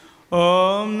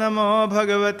Om Namo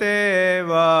Bhagavate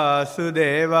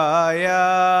Vasudevaya.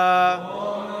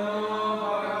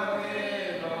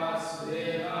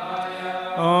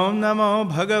 Om Namo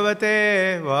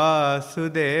Bhagavate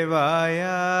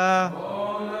Vasudevaya.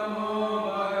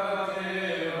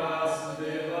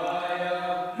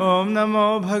 Om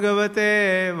Namo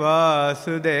Bhagavate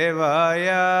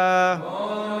Vasudevaya.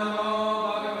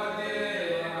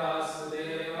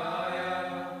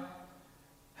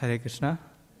 Hare Krishna.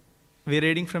 We are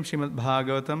reading from Srimad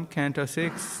Bhagavatam, Canto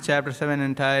 6, Chapter 7,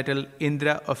 entitled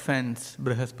Indra Offends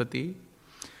Brihaspati,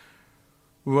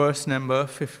 verse number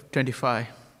 25.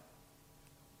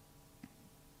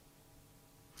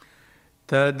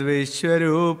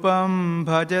 Tadvishwarupam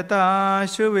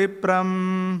bhajatashu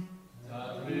vipram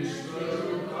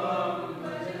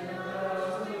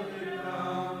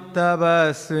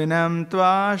tabasvinam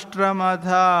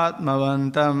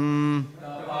tvashtramadhatmavantam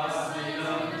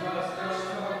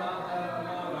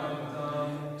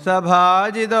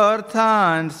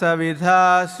sabhajidorthan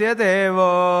savidhasya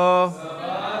devo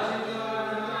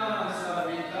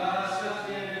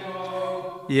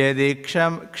yedi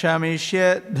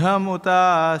kshamishya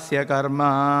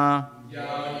karma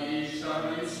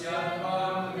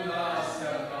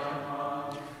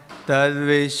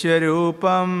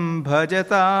tadvishwarupam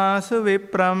bhajatasu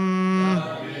vipram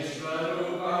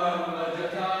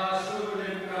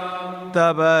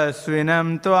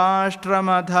tabasvinam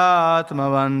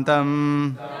tvashtramadhatmavantam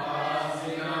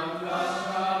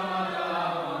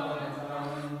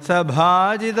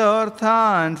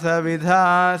sabhajidorthan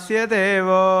savidhasya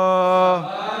devo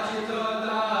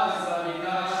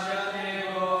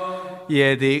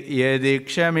yedi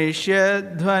kshamisya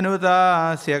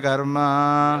dhvanutasya karma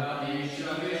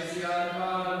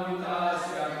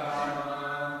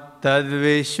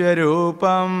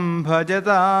tadvishwarupam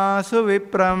bhajatasu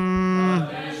vipram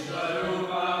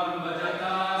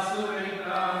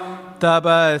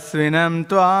tapasvinam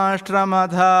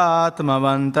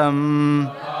tvashtramadhatmavantam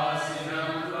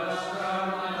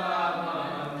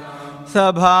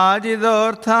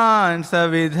sabhajidorthan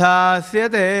savidhasya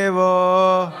devo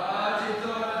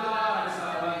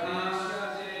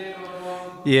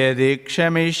yedi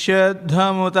kshamisya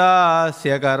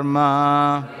dhvanutasya karma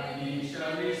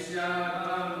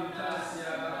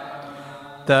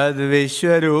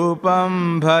tadvishwarupam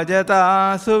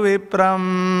bhajatasu vipram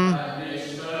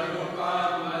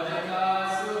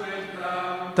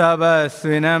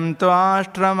tabasvinam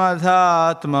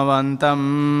tvashtramadhatmavantam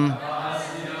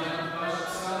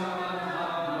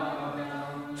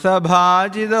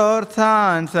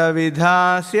sabhajidorthan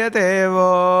savidhasya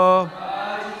devo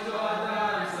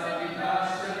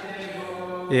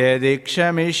yedi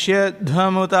kshamisya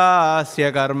dhvanutasya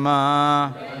karma.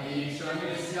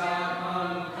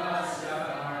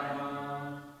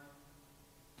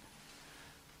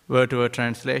 Word-to-word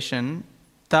translation.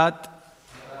 Tat,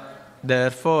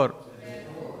 therefore,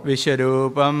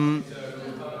 Vishwarupam,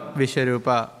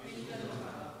 Vishwarupa,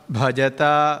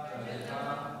 Bhajata,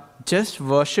 just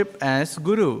worship as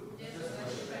Guru.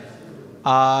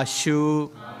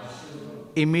 Ashu,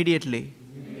 immediately.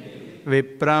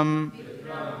 Vipram,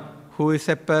 who is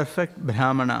a perfect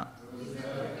Brahmana.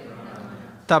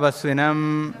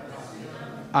 Tabasvinam,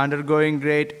 undergoing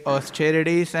great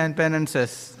austerities and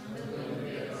penances.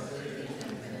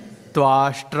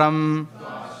 Twashtram,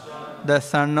 the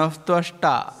son of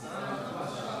Twashta.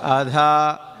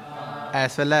 Adha,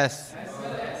 as well as.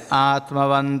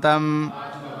 Atmavantam,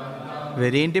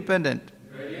 very independent.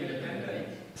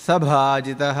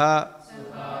 Sabhajitaha,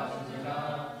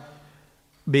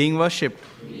 being worshipped.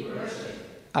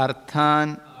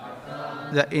 Arthan,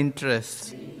 the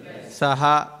interest.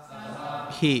 Saha,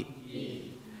 he.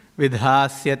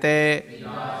 Vidhasyate,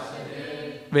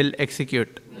 will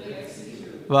execute.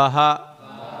 Vaha,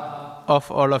 of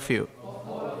all of you.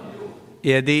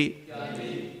 Yadi,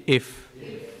 if.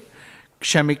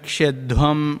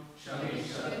 Kshamikshadhvam,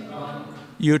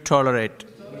 you tolerate.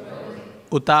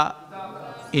 Uta,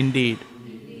 indeed.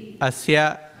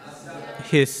 Asya,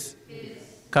 his.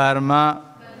 Karma,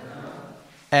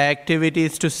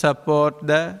 activities to support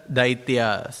the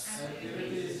Daityas.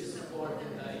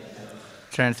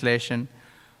 Translation.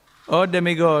 O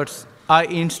demigods, I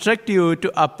instruct you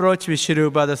to approach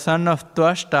Vishwarupa, the son of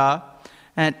Twashta,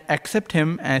 and accept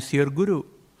him as your guru.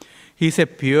 He is a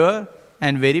pure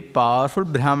and very powerful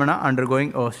Brahmana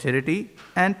undergoing austerity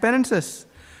and penances.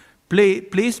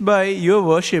 Pleased by your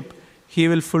worship, he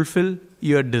will fulfill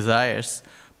your desires,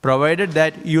 provided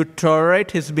that you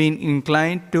tolerate his being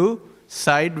inclined to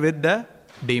side with the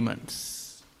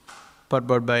demons.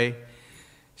 Purport by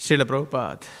Srila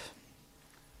Prabhupada.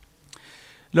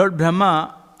 Lord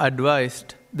Brahma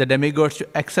advised the demigods to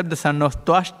accept the son of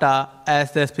Twashta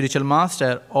as their spiritual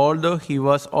master, although he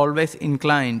was always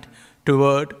inclined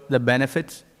toward the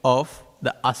benefits of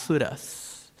the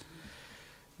Asuras.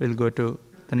 We'll go to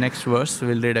the next verse.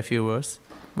 We'll read a few verses.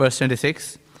 Verse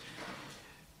 26.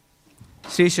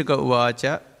 Sri Shuka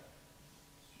Uvacha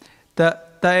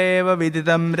Taeva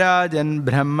viditam rajan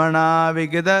brahmana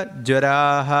vigada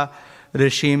jaraha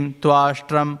rishim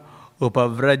twashtram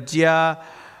upavrajya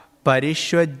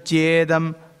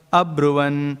parishvajyedam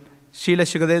abruvan. Srila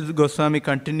Shukadeva Goswami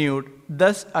continued,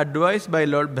 thus advised by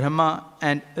Lord Brahma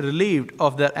and relieved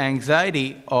of their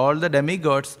anxiety, all the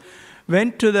demigods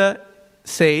went to the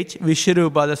sage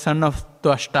Vishwarupa, the son of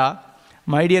Twashta.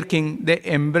 My dear king, they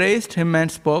embraced him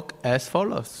and spoke as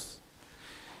follows.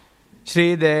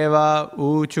 Shri Deva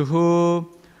Uchuhu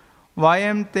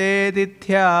Vayam te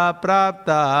tithya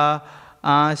prapta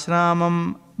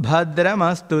ashramam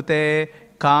bhadramastute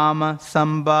kama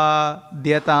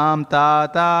sambadyatam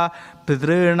tata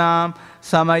pitrinam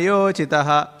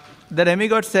samayochitaha. The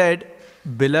demigod said,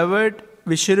 beloved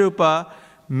Vishwarupa,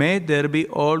 may there be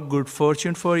all good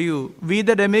fortune for you. We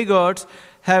the demigods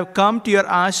have come to your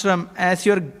ashram as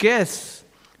your guests.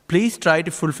 Please try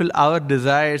to fulfill our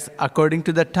desires according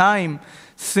to the time,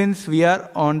 since we are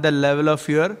on the level of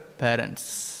your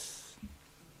parents.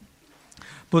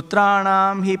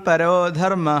 Putranam hi paro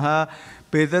dharmaha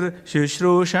pitar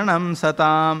shushrushanam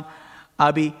satam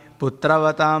abhi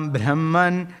putravatam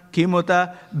brahman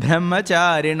kimuta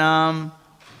brahmacharinam.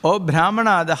 O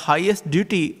Brahmana, the highest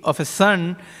duty of a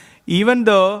son, even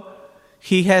though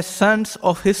he has sons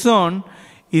of his own,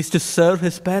 is to serve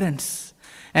his parents.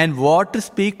 And what to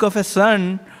speak of a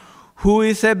son who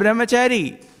is a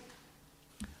brahmachari?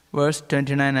 Verse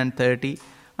 29 and 30.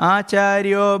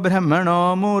 Acharyo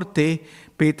brahmano murti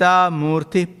pita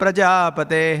murti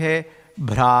prajapatehe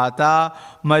bhrata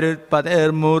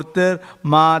marutpater murtir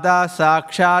mata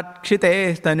sakshat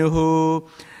kshite tanuhu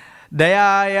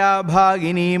dayaya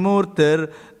bhagini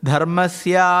murtir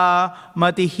dharmasya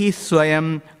matihi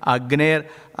swayam agner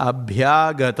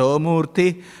abhyagato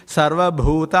murti sarva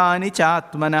bhutani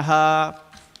chatmanaha.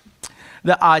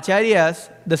 The acharyas,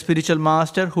 the spiritual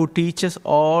master who teaches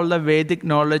all the Vedic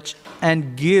knowledge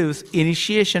and gives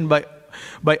initiation by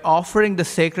offering the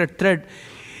sacred thread,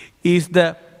 is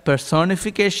the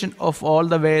personification of all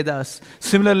the Vedas.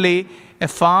 Similarly, a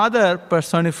father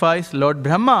personifies Lord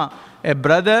Brahma, a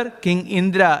brother, King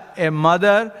Indra, a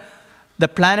mother, the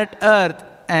planet Earth,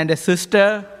 and a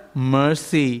sister,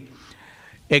 Mercy.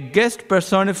 A guest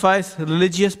personifies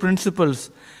religious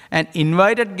principles. An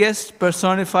invited guest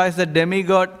personifies the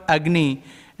demigod Agni,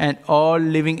 and all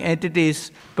living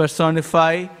entities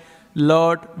personify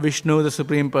Lord Vishnu, the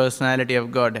Supreme Personality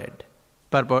of Godhead.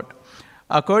 Purport.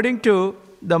 According to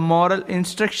the moral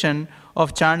instruction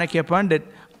of Chanakya Pandit,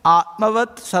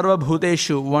 Atmavat Sarva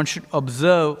Bhuteshu, one should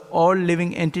observe all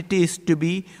living entities to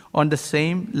be on the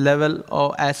same level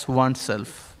as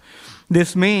oneself.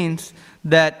 This means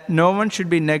that no one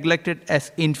should be neglected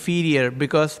as inferior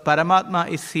because Paramatma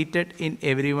is seated in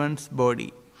everyone's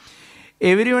body.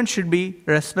 Everyone should be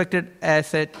respected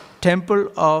as a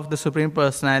temple of the Supreme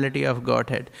Personality of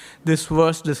Godhead. This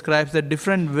verse describes the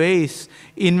different ways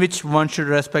in which one should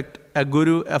respect a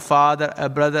guru, a father, a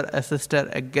brother, a sister,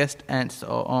 a guest, and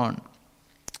so on.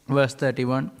 Verse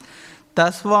 31.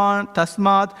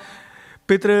 Tasmat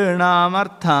pitrinam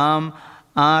artham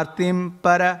artim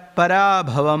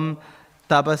parabhavam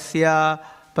tapasya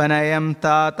panayam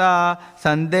tata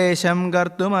sandesham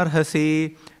gartum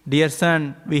arhasi. Dear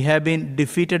son, we have been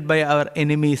defeated by our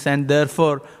enemies and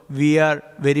therefore we are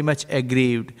very much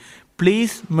aggrieved.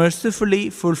 Please mercifully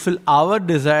fulfill our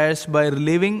desires by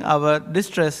relieving our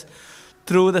distress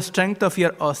through the strength of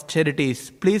your austerities.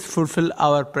 Please fulfill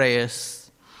our prayers.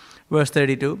 Verse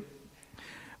 32.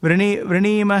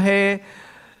 Vrinimahe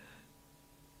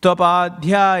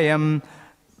tvapadhyayam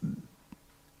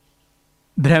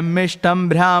brahmishtam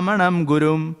brahmanam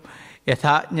gurum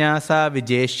yathajnasa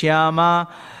vijeshyama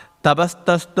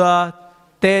tapastastva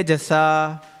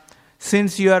tejasa.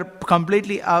 Since you are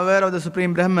completely aware of the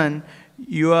Supreme Brahman,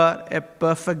 you are a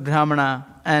perfect Brahmana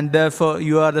and therefore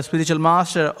you are the spiritual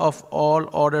master of all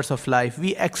orders of life.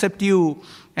 We accept you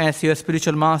as your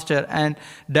spiritual master and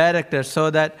director so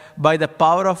that by the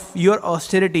power of your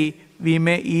austerity we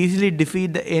may easily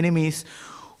defeat the enemies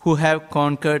who have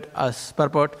conquered us.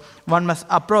 Purport. One must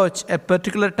approach a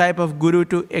particular type of guru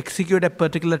to execute a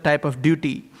particular type of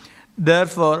duty.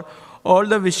 Therefore,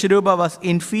 although Vishwarupa was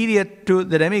inferior to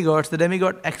the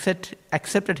demigod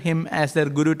accepted him as their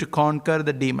guru to conquer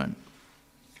the demon.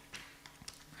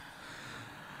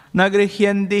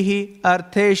 Nagrihyandihi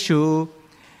artheshu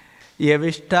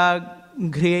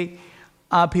yavishtaghri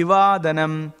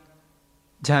abhivadanam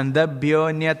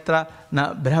jhandabhyo nyatra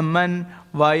na brahman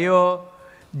vayo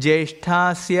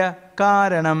jeshthasya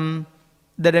karanam.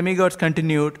 The demigods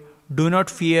continued, do not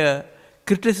fear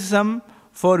criticism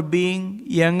for being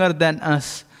younger than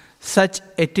us. Such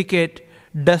etiquette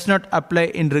does not apply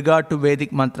in regard to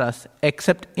Vedic mantras,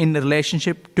 except in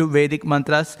relationship to Vedic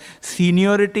mantras.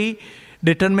 Seniority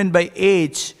determined by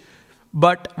age,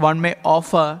 but one may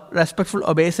offer respectful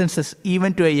obeisances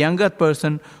even to a younger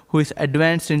person who is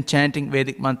advanced in chanting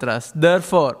Vedic mantras.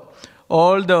 Therefore,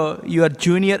 although you are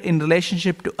junior in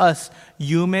relationship to us,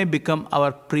 you may become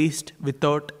our priest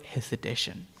without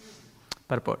hesitation.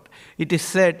 Purport. It is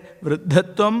said,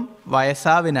 Vruddhatvam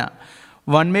Vayasavina.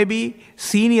 One may be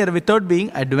senior without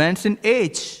being advanced in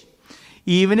age.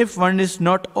 Even if one is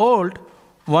not old,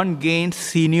 one gains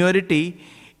seniority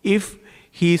if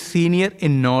he is senior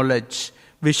in knowledge.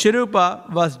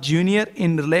 Vishwarupa was junior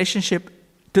in relationship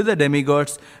to the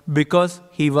demigods because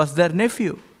he was their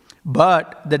nephew.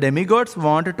 But the demigods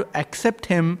wanted to accept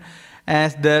him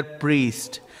as their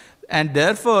priest, and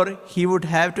therefore he would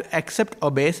have to accept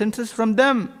obeisances from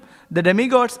them. The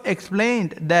demigods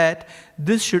explained that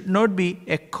this should not be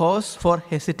a cause for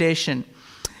hesitation.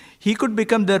 He could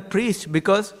become their priest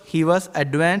because he was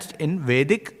advanced in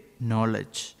Vedic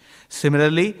knowledge.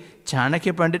 Similarly,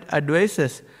 Chanakya Pandit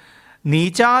advises,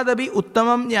 Nichadabi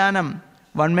Uttamam Jnanam.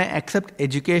 One may accept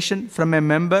education from a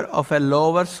member of a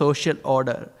lower social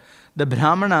order. The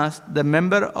Brahmanas, the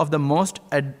member of the most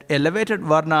elevated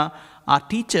Varna, are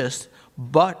teachers,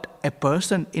 but a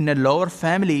person in a lower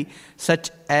family,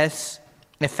 such as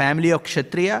a family of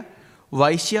Kshatriya,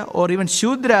 Vaishya, or even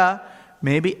Shudra,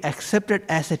 may be accepted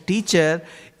as a teacher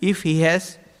if he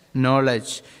has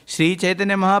knowledge. Sri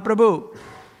Chaitanya Mahaprabhu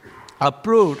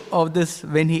approved of this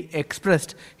when he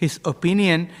expressed his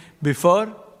opinion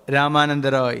before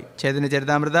Ramananda Roy. Chaitanya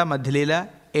Charitamrita, Madhya-lila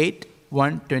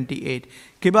 8:128.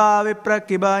 Kiba vipra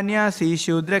kiba nyasi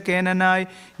shudra kenanai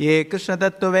ye Krishna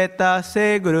tattvaveta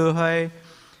se guru hai.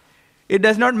 It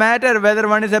does not matter whether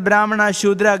one is a Brahmana,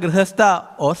 Shudra, Grihastha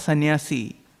or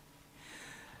Sannyasi.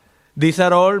 These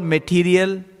are all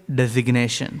material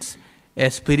designations.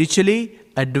 A spiritually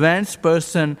advanced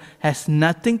person has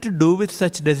nothing to do with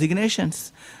such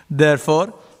designations.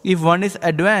 Therefore, if one is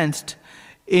advanced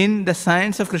in the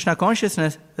science of Krishna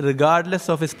consciousness, regardless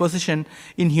of his position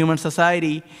in human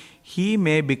society, he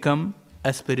may become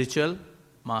a spiritual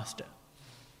master.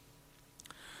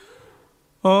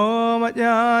 Om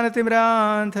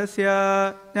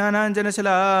Ajnanatimranthasya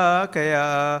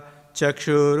Jnananjanashalakaya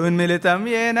Chakshurunmilitam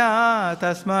Yena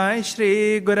Tasmai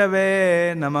Shri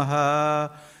Gurave Namaha.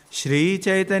 Shri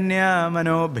Chaitanya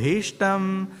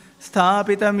Manobhishtam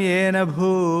Sthapitam Yena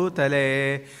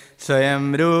Bhutale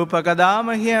Swayam Rupa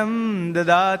Kadamahyam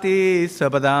Dadati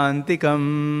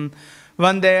Swapadantikam.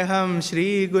 Vandeham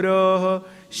Shri Guroh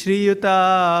Shri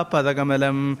Yuta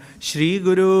Padakamalam Shri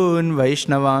Gurun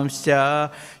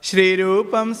Vaishnavamscha Shri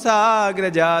Rupam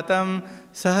Sagrajatam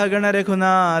Sahagana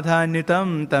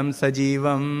Rekhunathanutam Tam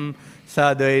Sajivam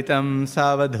Sadvaitam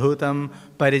Savadhutam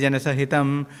Parijana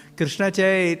Sahitam Krishna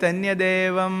Chaitanya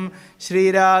Devam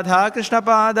Shri Radha Krishna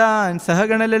Padan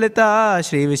Sahagana Lalita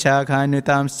Shri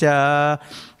Vishakhanutamscha.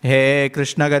 He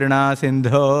Krishna Karuna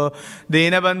Sindho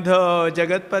Dinabandho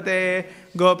Jagatpate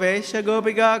Gopesha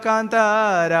Gopika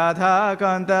Kanta Radha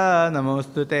Kanta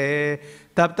Namostute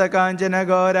Tapta Kanchana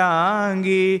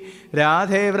Gaurangi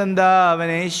Radhe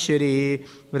Vrindavaneshwari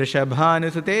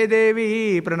Vrishabhanusute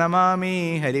Devi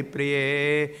Pranamami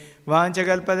Haripriye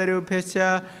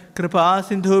Vanchakalpadarubhyascha Kripa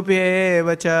Sindhupye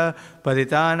Vacha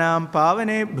Paditanam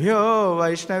Pavanebhyo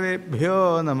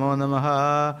Vaishnavebhyo Namo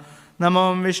Namaha.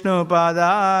 Namo Vishnu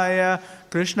Padaya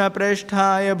Krishna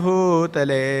Preshthaya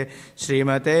Bhutale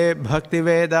Srimate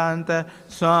Bhaktivedanta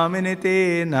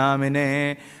Swaminiti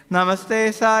Namine.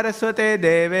 Namaste Saraswate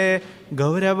Deve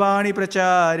Gauravani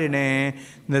Pracharine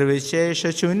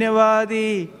Nirvishesha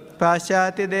Shunyavadi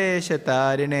Paschatya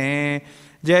Deshatarine.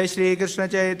 Jai Shri Krishna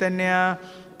Chaitanya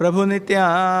Prabhu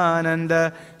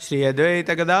Nityananda Shri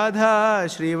Advaita Gadadha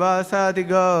Shri Vasadi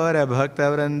Gaura Bhakta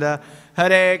Vrinda.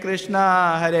 Hare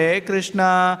Krishna,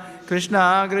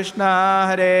 Krishna Krishna,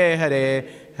 Hare Hare,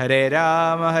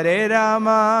 Hare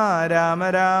Rama,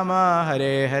 Rama Rama,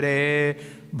 Hare Hare.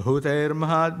 Bhutair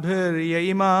Mahadbhir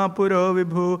Yaima Puro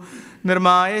Vibhu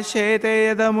Nirmaya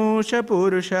Shete Yadamusha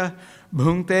Purusha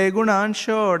Bhungte Gunan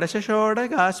Shodasha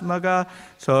Shodakasmaka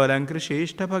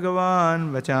Solankrishishta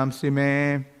Bhagavan Vachamsi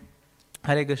Me.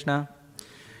 Hare Krishna.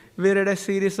 We read a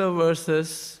series of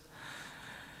verses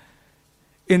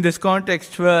in this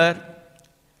context where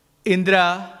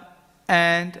Indra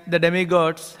and the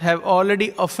demigods have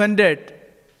already offended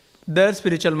their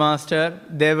spiritual master,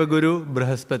 Devaguru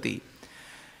Brihaspati.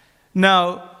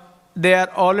 Now, they are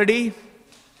already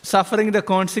suffering the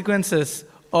consequences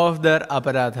of their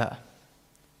aparadha.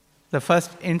 The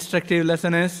first instructive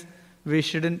lesson is we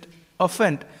shouldn't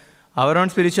offend our own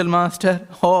spiritual master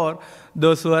or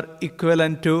those who are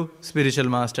equivalent to spiritual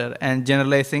master, and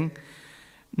generalizing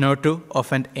not to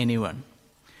offend anyone.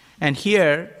 And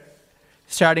here,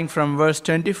 starting from verse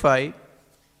 25,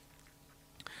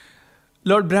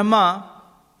 Lord Brahma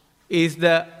is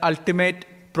the ultimate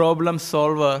problem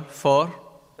solver for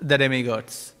the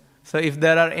demigods. So if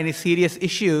there are any serious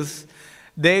issues,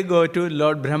 they go to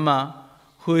Lord Brahma,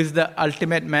 who is the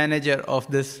ultimate manager of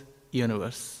this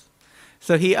universe.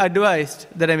 So he advised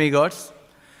the demigods,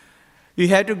 you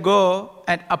have to go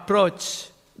and approach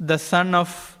the son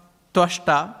of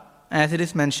Twashta, as it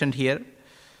is mentioned here.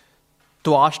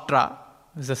 Twashtra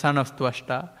is the son of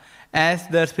Twashta, as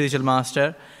their spiritual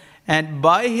master. And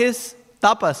by his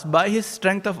tapas, by his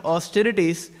strength of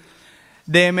austerities,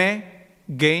 they may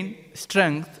gain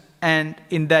strength, and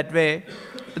in that way,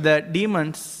 the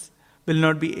demons will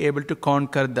not be able to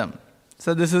conquer them.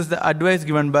 So this is the advice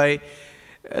given by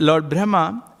Lord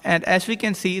Brahma. And as we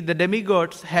can see, the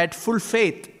demigods had full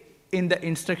faith in the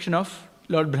instruction of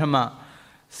Lord Brahma.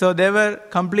 So they were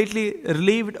completely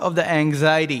relieved of the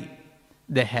anxiety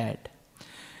they had.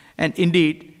 And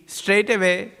indeed, straight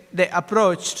away, they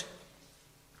approached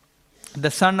the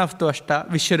son of Twashta,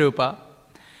 Vishwarupa.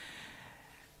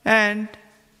 And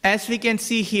as we can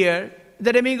see here,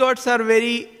 the demigods are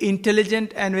very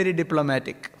intelligent and very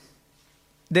diplomatic.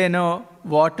 They know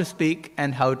what to speak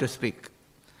and how to speak.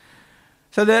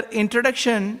 So their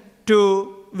introduction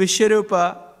to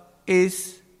Vishwarupa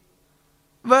is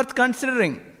worth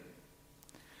considering.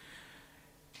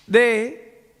 They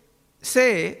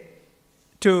say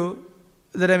to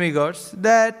the demigods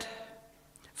that,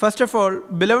 first of all,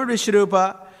 beloved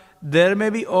Vishwarupa, there may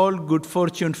be all good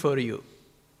fortune for you.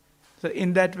 So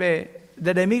in that way,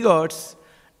 the demigods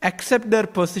accept their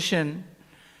position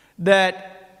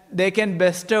that they can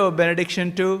bestow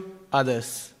benediction to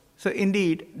others. So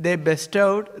indeed, they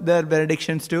bestowed their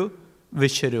benedictions to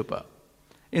Vishwarupa.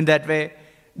 In that way,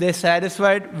 they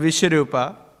satisfied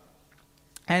Vishwarupa,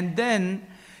 and then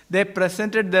they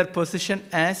presented their position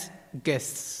as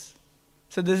guests.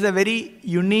 So this is a very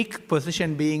unique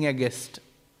position, being a guest.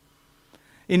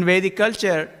 In Vedic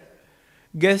culture,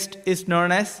 guest is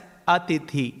known as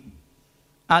Atithi.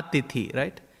 Atithi,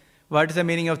 right? What is the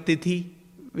meaning of Tithi?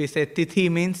 We say Tithi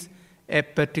means a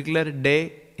particular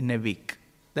day in a week.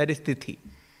 That is Tithi.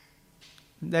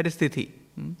 That is Tithi.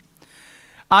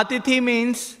 Atithi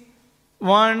means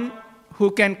one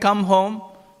who can come home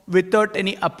without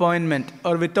any appointment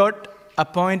or without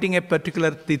appointing a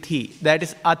particular Tithi. That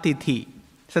is Atithi.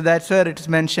 So that's where it is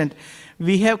mentioned.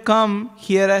 We have come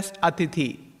here as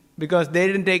Atithi because they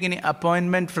didn't take any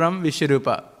appointment from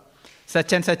Vishwarupa.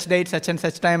 Such and such date, such and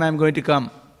such time I am going to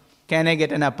come. Can I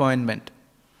get an appointment?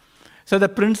 So the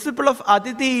principle of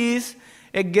Atithi is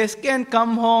a guest can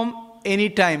come home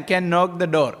anytime, can knock the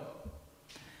door.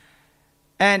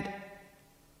 And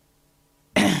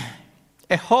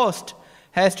a host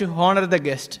has to honor the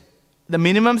guest. The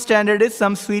minimum standard is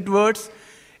some sweet words,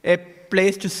 a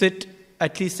place to sit,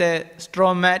 at least a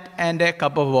straw mat and a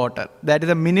cup of water. That is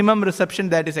a minimum reception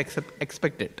that is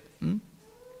expected.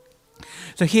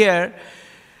 So here,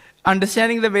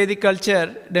 understanding the Vedic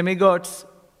culture, demigods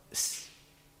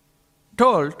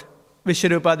told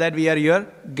Vishwarupa that we are your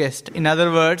guest. In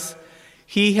other words,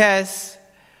 he has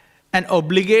an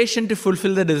obligation to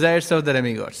fulfill the desires of the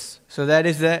demigods. So that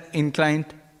is the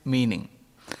inclined meaning.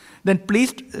 Then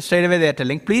please, straight away they are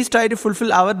telling, please try to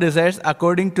fulfill our desires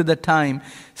according to the time,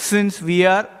 since we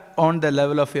are on the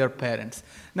level of your parents.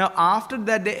 Now after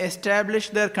that, they establish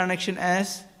their connection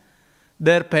as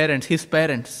their parents, his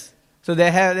parents. So they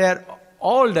are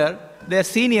older, they are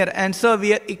senior, and so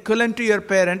we are equivalent to your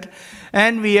parent,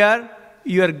 and we are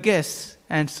your guests,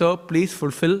 and so please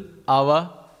fulfill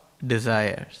our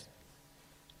desires.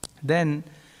 Then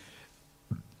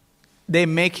they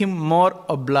make him more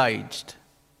obliged.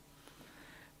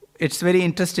 It's very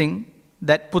interesting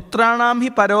that putranam hi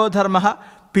paro dharmaha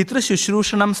pitru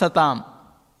shushrushanam satam.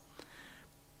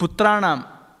 Putranam,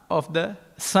 of the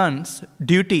son's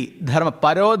duty, dharma,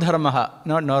 paro dharmaha,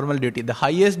 not normal duty. The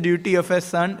highest duty of a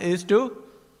son is to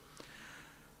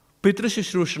pitru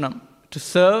shushrushanam, to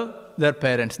serve their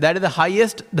parents. That is the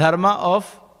highest dharma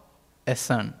of a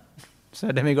son.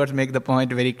 So demigods make the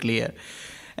point very clear.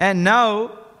 And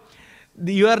now,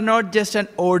 you are not just an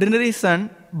ordinary son,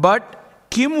 but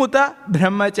kimuta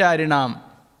brahmacharinam.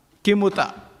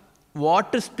 Kimuta.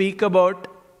 What to speak about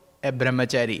a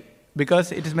brahmachari?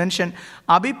 Because it is mentioned,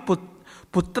 Abhi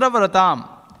Putravratam,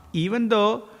 even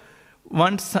though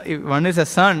one is a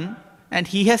son and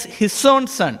he has his own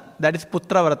son, that is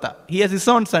Putravrata. He has his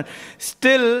own son.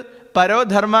 Still,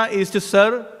 Parodharma is to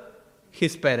serve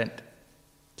his parent.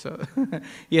 So,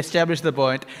 he established the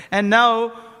point. And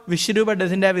now, Vishnurupa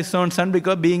doesn't have his own son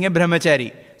because being a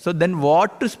brahmachari. So then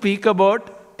what to speak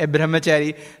about a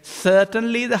brahmachari?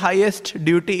 Certainly the highest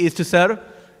duty is to serve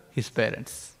his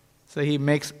parents. So he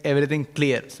makes everything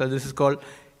clear. So this is called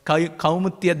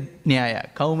Kaumutya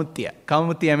Nyaya. Kaumutya.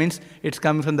 Kaumutya means it's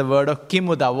coming from the word of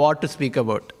Kimuda, what to speak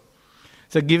about.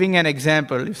 So giving an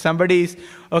example, if somebody is,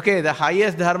 the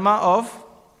highest dharma of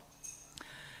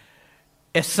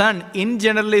a son in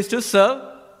general is to serve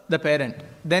the parent.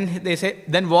 Then they say,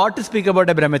 then what to speak about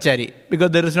a brahmachari?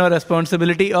 Because there is no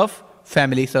responsibility of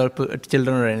families or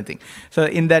children or anything. So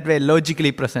in that way,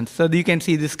 logically present. So you can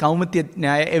see this Kaumutya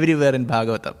Nyaya everywhere in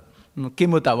Bhagavatam.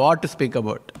 Kimuta, what to speak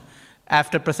about?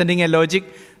 After presenting a logic,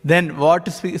 then what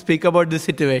to speak about this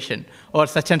situation or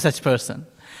such and such person.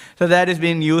 So that is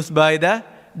being used by the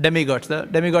demigods. The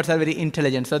demigods are very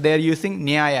intelligent. So they are using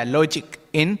Nyaya, logic,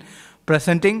 in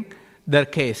presenting their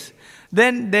case.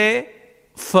 Then they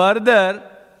further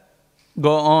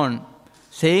go on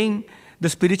saying the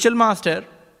spiritual master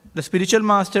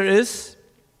is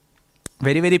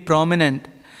very, very prominent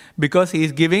because he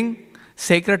is giving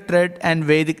sacred thread and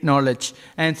Vedic knowledge.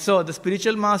 And so the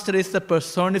spiritual master is the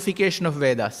personification of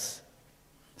Vedas.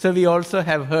 So we also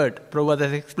have heard, Prabhupada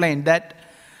has explained that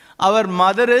our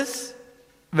mother is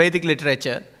Vedic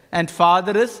literature and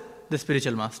father is the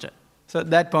spiritual master. So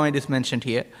that point is mentioned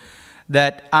here,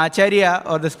 that Acharya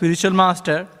or the spiritual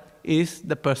master is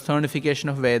the personification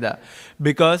of Veda.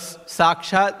 Because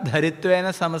Sakshat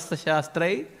Dharitvena Samasta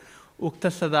Shastrai Ukta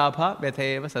Sadabha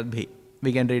Vetheva Sadbhi.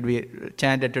 We can read, we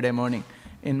chanted today morning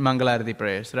in Mangalarati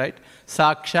prayers, right?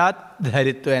 Sakshat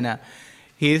Dharitvena.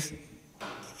 He is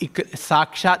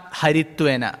Sakshat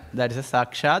Haritvena. That is a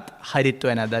Sakshat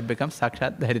Haritvena. That becomes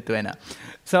Sakshat Dharitvena.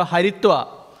 So Haritva,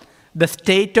 the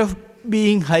state of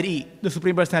being Hari, the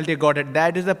Supreme Personality of Godhead,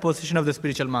 that is the position of the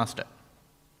spiritual master.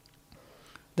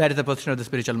 That is the position of the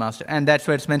spiritual master. And that's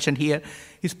why it's mentioned here,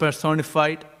 is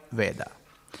personified Veda.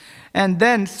 And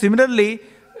then similarly,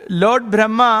 Lord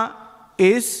Brahma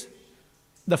is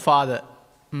the father.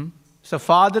 So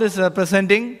father is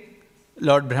representing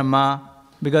Lord Brahma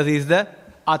because he is the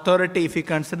authority if you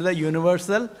consider the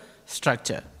universal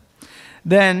structure.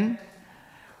 Then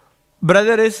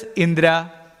brother is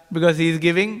Indra because he is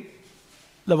giving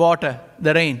the water,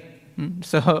 the rain.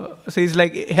 So he's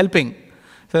like helping.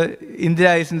 So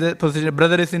Indra is in the position,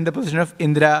 brother is in the position of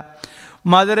Indra.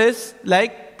 Mother is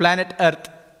like planet Earth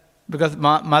because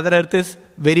Mother Earth is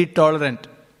very tolerant.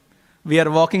 We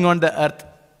are walking on the earth.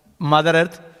 Mother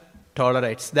Earth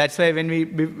tolerates. That's why when we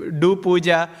do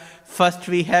puja, first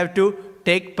we have to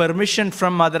take permission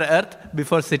from Mother Earth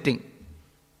before sitting.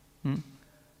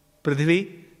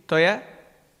 Prithvi, Toya,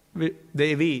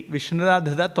 Devi,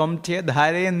 Vishnuradhada, Tomche,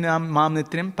 Dhare, Mam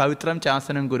Nitrim, Pavitram,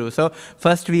 Chasanam Guru. So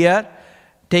first we are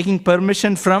taking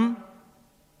permission from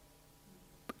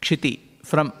Kshiti,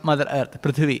 from Mother Earth,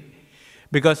 Prithvi.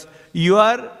 Because you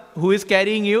are, who is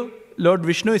carrying you? Lord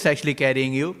Vishnu is actually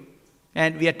carrying you.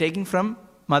 And we are taking from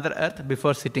Mother Earth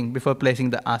before sitting, before placing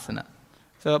the asana.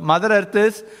 So Mother Earth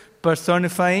is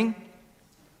personifying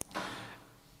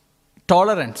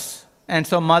tolerance. And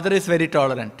so Mother is very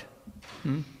tolerant.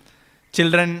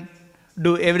 Children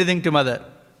do everything to Mother.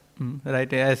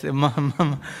 Right? As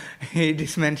it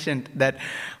is mentioned that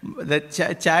the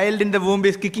child in the womb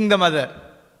is kicking the mother.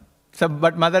 So,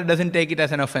 but Mother doesn't take it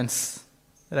as an offense.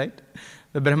 Right?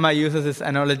 The Brahma uses this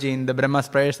analogy in the Brahma's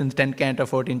prayers in 10th canto,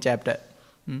 14th chapter.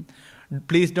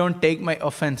 Please don't take my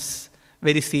offense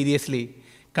very seriously.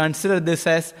 Consider this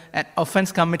as an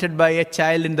offense committed by a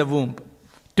child in the womb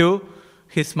to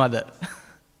his mother.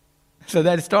 So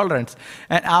that is tolerance.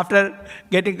 And after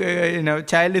getting,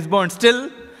 child is born, still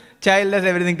child does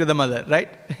everything to the mother, right?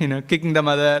 Kicking the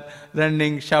mother,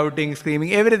 running, shouting,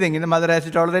 screaming, everything. The mother has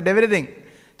to tolerate everything.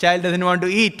 Child doesn't want to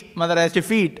eat, mother has to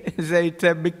feed. It's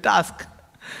a big task.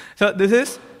 So this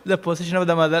is the position of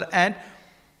the mother, and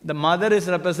the mother is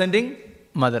representing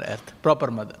Mother Earth,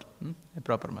 proper mother, a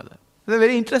proper mother. It's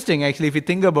very interesting actually if you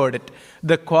think about it.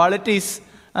 The qualities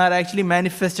are actually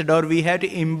manifested, or we have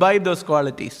to imbibe those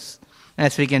qualities,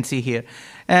 as we can see here.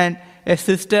 And a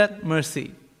sister,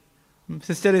 mercy.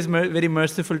 Sister is very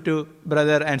merciful to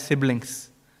brother and siblings.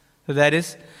 So that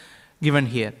is given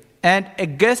here. And a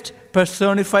guest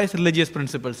personifies religious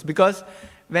principles, because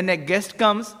when a guest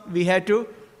comes, we have to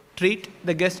treat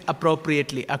the guest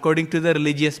appropriately according to the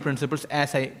religious principles,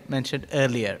 as I mentioned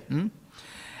earlier.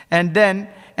 And then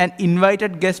an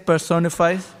invited guest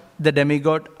personifies the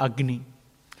demigod Agni.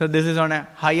 So this is on a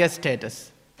higher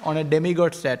status, on a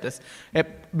demigod status.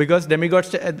 Because demigod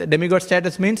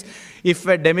status means if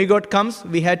a demigod comes,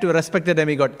 we have to respect the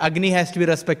demigod. Agni has to be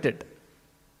respected.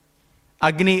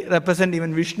 Agni represents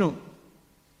even Vishnu.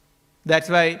 That's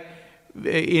why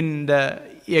in the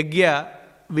yajna,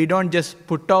 we don't just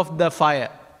put off the fire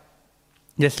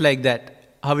just like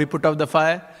that. How we put off the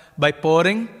fire? By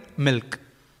pouring milk.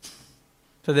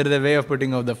 So there is a way of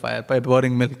putting off the fire, by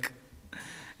pouring milk.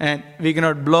 And we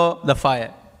cannot blow the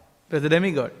fire. Because the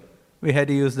demigod, we had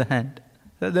to use the hand.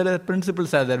 So there are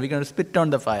principles are there. We cannot spit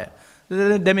on the fire. So there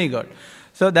is a demigod.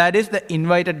 So that is the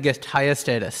invited guest, higher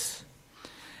status.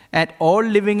 And all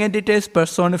living entities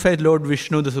personifies Lord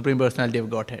Vishnu, the Supreme Personality of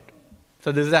Godhead.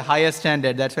 So this is a higher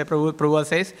standard. That's why Prabhupada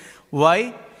says,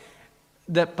 why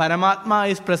the Paramatma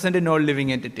is present in all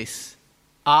living entities.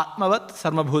 Atmavat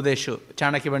sarmabhudeshu.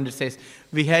 Chanakya Pandit says,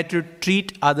 we had to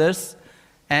treat others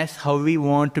as how we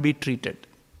want to be treated.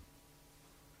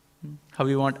 How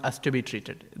we want us to be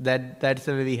treated. That's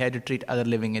the way we had to treat other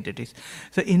living entities.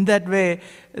 So in that way,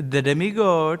 the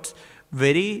demigods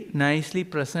very nicely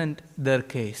present their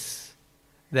case.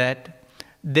 That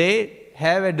they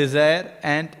have a desire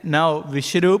and now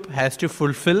Vishwarup has to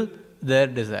fulfill their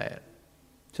desire.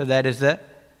 So that is the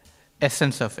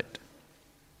essence of it.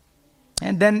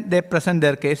 And then they present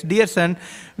their case. Dear son,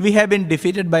 we have been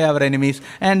defeated by our enemies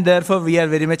and therefore we are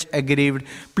very much aggrieved.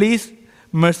 Please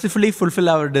mercifully fulfill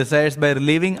our desires by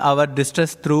relieving our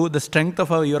distress through the strength of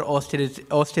your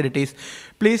austerities.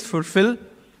 Please fulfill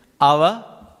our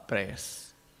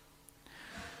prayers.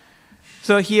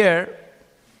 So here,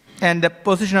 and the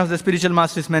position of the spiritual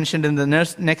master is mentioned in the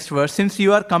next verse. Since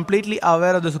you are completely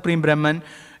aware of the Supreme Brahman,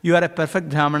 you are a perfect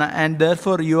Brahmana, and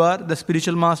therefore you are the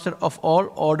spiritual master of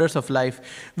all orders of life.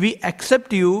 We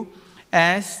accept you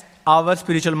as our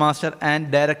spiritual master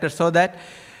and director so that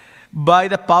by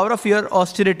the power of your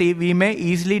austerity, we may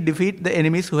easily defeat the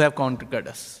enemies who have conquered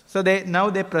us. So now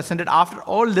they presented, after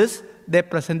all this, they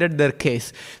presented their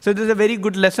case. So this is a very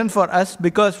good lesson for us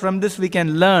because from this we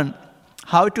can learn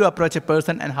how to approach a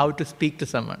person and how to speak to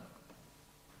someone.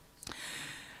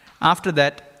 After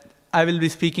that, I will be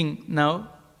speaking now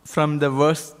from the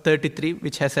verse 33,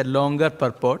 which has a longer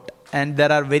purport. And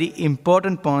there are very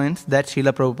important points that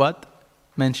Srila Prabhupada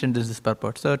mentioned in this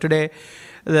purport. So today,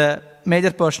 the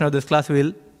major portion of this class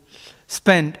will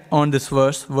spend on this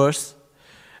verse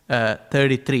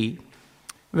 33,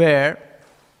 where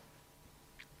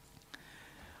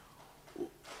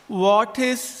what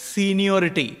is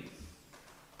seniority?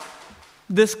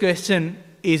 This question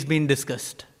is being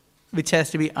discussed, which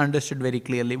has to be understood very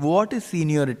clearly. What is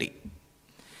seniority?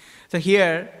 So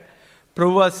here,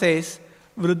 Prabhupada says,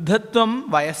 Vruddhatvam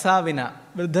vayasavina.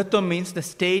 Vruddhatvam means the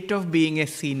state of being a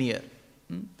senior.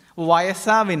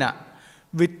 Vayasavina,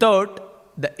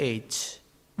 without the age,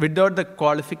 without the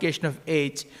qualification of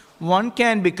age, one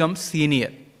can become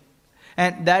senior.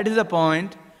 And that is the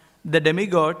point the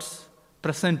demigods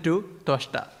present to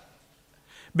Tvashta.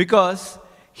 Because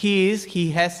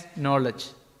he has knowledge.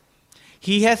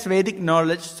 He has Vedic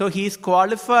knowledge, so he is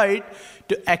qualified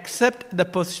to accept the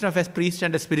position of a priest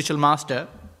and a spiritual master,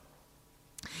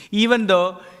 even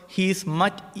though he is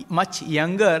much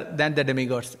younger than the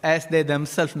demigods. As they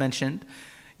themselves mentioned,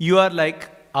 you are like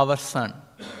our son.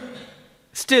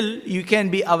 Still, you can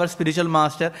be our spiritual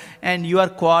master and you are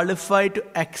qualified to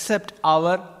accept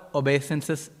our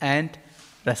obeisances and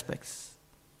respects.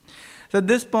 So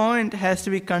this point has to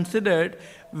be considered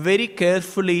very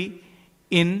carefully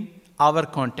in our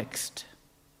context.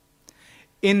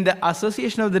 In the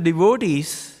association of the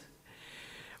devotees,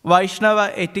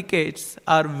 Vaishnava etiquettes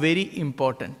are very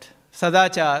important.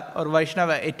 Sadachar or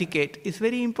Vaishnava etiquette is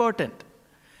very important.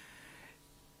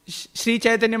 Sri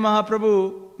Chaitanya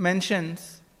Mahaprabhu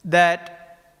mentions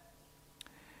that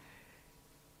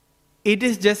it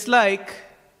is just like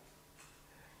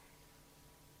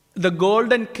the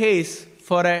golden case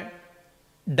for a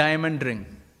diamond ring.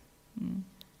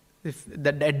 If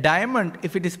a diamond,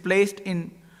 if it is placed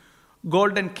in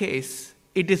golden case,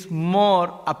 it is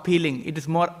more appealing, it is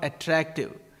more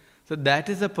attractive. So that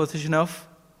is the position of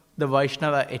the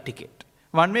Vaishnava etiquette.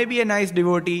 One may be a nice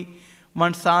devotee,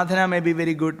 one sadhana may be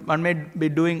very good, one may be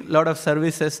doing a lot of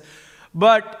services,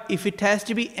 but if it has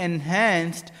to be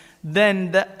enhanced,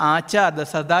 then the achar, the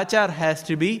sadachar has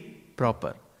to be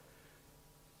proper.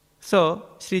 So,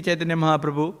 Sri Chaitanya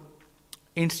Mahaprabhu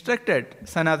instructed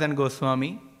Sanatana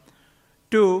Goswami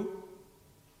to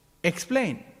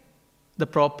explain the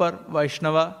proper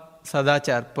Vaishnava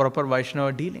sadachar, proper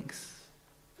Vaishnava dealings.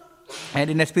 And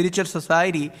in a spiritual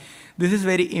society, this is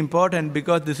very important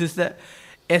because this is the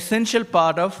essential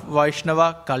part of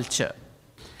Vaishnava culture.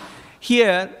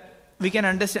 Here, we can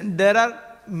understand there are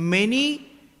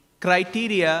many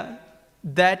criteria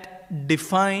that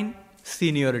define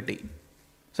seniority.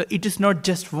 So it is not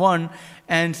just one,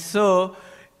 and so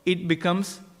it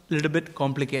becomes a little bit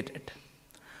complicated.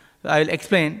 So I will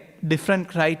explain different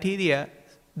criteria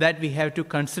that we have to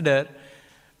consider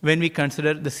when we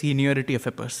consider the seniority of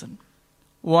a person.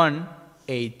 One,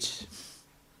 age.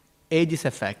 Age is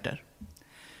a factor.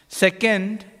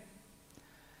 Second,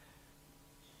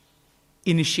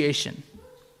 initiation.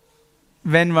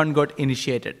 When one got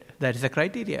initiated, that is a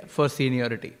criteria for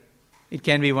seniority. It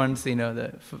can be one's,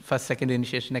 the first, second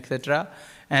initiation, etc.,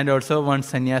 and also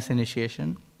one's sannyas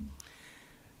initiation.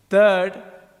 Third,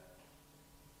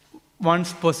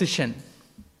 one's position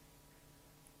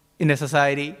in a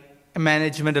society, a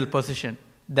managemental position.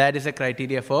 That is a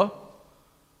criteria for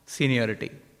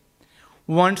seniority.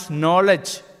 One's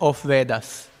knowledge of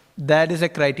Vedas. That is a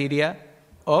criteria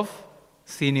of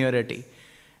seniority.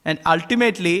 And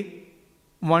ultimately,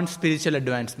 one's spiritual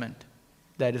advancement.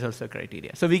 That is also a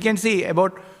criteria. So we can see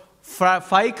about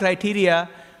 5 criteria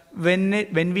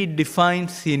when we define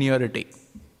seniority.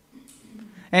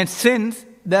 And since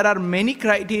there are many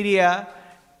criteria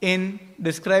in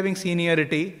describing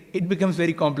seniority, it becomes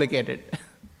very complicated.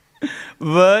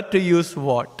 Where to use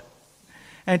what?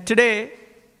 And today,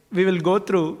 we will go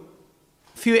through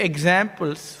few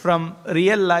examples from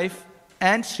real life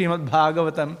and Srimad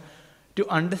Bhagavatam to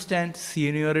understand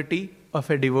seniority of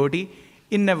a devotee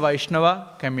in a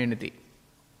Vaishnava community.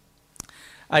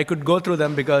 I could go through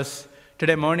them because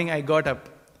today morning I got up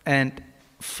and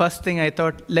first thing I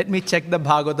thought, let me check the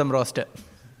Bhagavatam roster.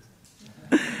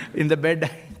 In the bed,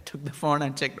 I took the phone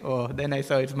and checked. Oh, then I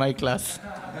saw it's my class.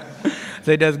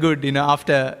 So it was good,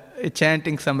 after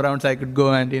chanting some rounds, I could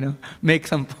go and, make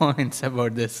some points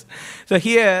about this. So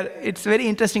here, it's very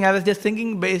interesting. I was just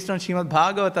thinking based on Srimad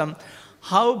Bhagavatam,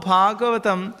 how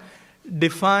Bhagavatam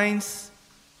defines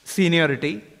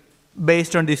seniority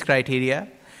based on these criteria,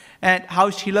 and how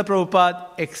Srila Prabhupada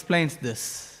explains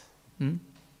this.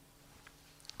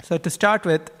 So to start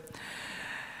with,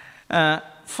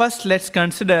 first let's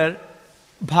consider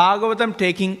Bhagavatam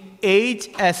taking age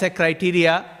as a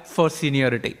criteria for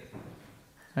seniority.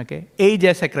 Okay, age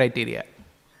as a criteria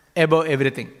above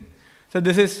everything. So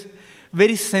this is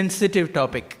very sensitive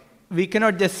topic. We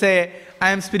cannot just say,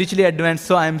 I am spiritually advanced,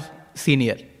 so I am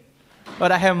senior.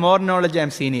 Or I have more knowledge, I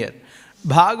am senior.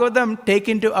 Bhagavatam take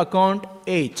into account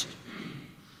age.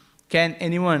 Can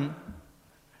anyone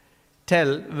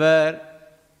tell where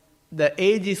the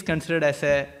age is considered as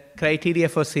a criteria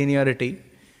for seniority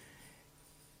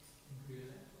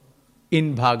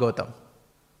in Bhagavatam?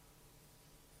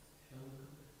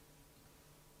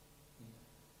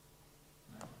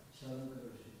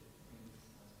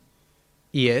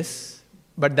 Yes,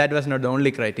 but that was not the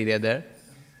only criteria there.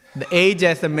 The age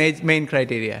as the main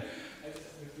criteria.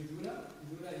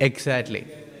 Exactly.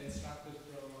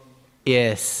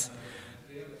 Yes.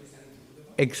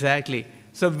 Exactly.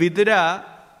 So Vidura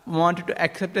wanted to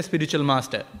accept a spiritual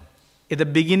master at the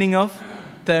beginning of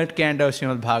 3rd canto of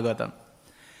Srimad Bhagavatam.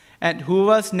 And who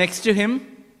was next to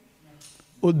him?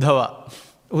 Uddhava.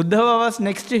 Uddhava was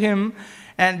next to him,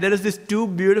 and there is these 2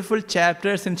 beautiful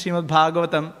chapters in Srimad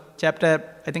Bhagavatam, chapter,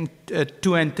 I think,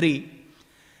 2 and 3,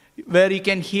 where you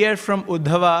can hear from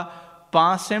Uddhava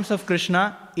pastimes of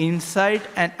Krishna inside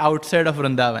and outside of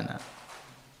Vrindavana.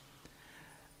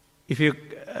 If you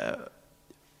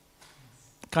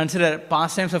consider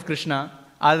pastimes of Krishna,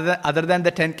 other than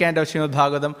the 10th canto of Srimad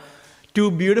Bhagavatam, 2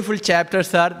 beautiful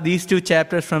chapters are these 2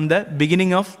 chapters from the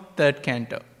beginning of 3rd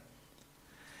canto.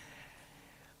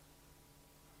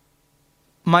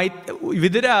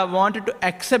 Vidura wanted to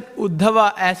accept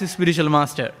Uddhava as his spiritual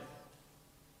master.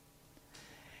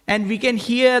 And we can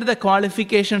hear the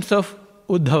qualifications of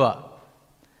Uddhava.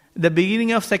 The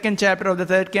beginning of 2nd chapter of the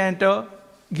 3rd canto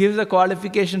gives the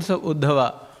qualifications of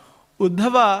Uddhava.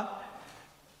 Uddhava,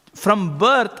 from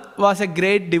birth, was a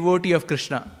great devotee of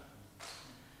Krishna.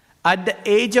 At the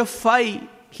age of 5,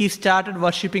 he started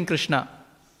worshipping Krishna.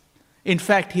 In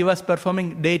fact, he was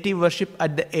performing deity worship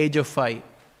at the age of 5.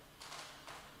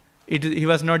 He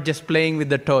was not just playing with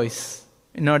the toys,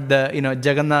 not the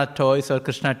Jagannath toys or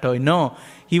Krishna toy. No,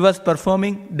 he was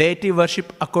performing deity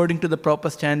worship according to the proper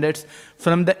standards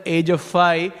from the age of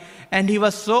 5, and he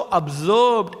was so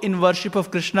absorbed in worship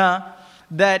of Krishna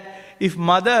that if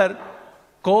mother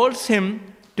calls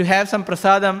him to have some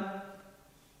prasadam,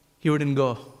 he wouldn't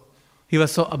go. He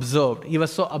was so absorbed. He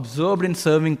was so absorbed in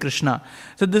serving Krishna.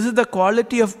 So this is the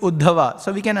quality of Uddhava.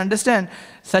 So we can understand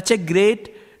such a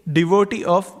great devotee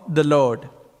of the Lord.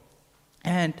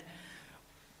 And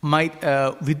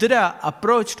Vidura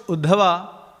approached Uddhava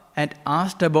and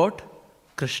asked about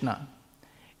Krishna.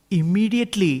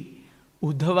 Immediately,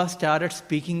 Uddhava started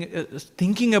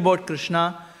thinking about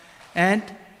Krishna, and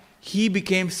he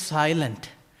became silent.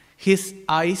 His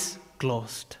eyes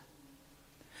closed.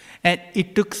 And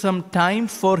it took some time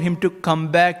for him to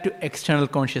come back to external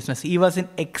consciousness. He was in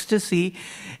ecstasy,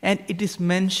 and it is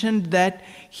mentioned that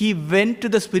he went to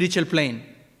the spiritual plane.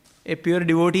 A pure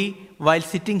devotee, while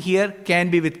sitting here, can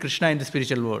be with Krishna in the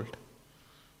spiritual world.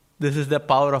 This is the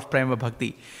power of Prema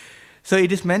Bhakti. So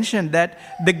it is mentioned that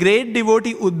the great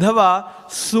devotee Uddhava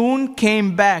soon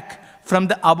came back from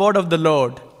the abode of the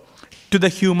Lord to the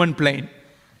human plane.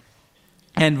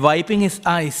 And wiping his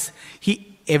eyes,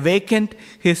 he awakened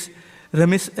his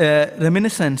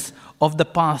reminiscence of the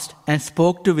past and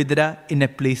spoke to Vidura in a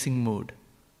pleasing mood.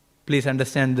 Please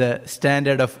understand the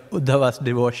standard of Uddhava's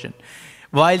devotion.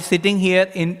 While sitting here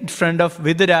in front of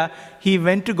Vidura, he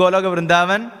went to Goloka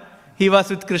Vrindavan, he was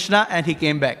with Krishna, and he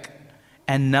came back.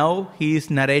 And now he is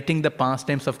narrating the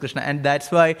pastimes of Krishna. And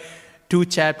that's why 2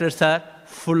 chapters are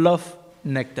full of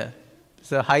nectar.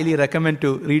 So I highly recommend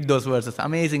to read those verses,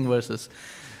 amazing verses.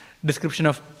 Description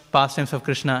of pastimes of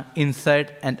Krishna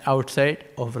inside and outside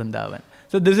of Vrindavan.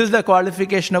 So this is the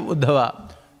qualification of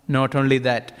Uddhava. Not only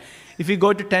that. If you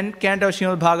go to 10th canto of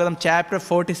Srimad Bhagavatam, chapter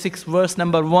 46, verse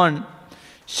number 1,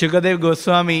 Shukadev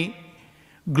Goswami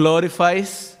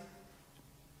glorifies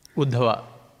Uddhava.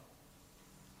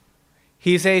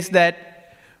 He says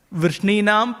that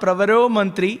Vrishninam Pravaro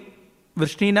Mantri,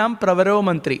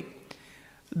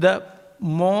 the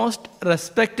most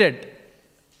respected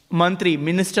Mantri,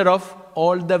 minister of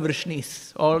all the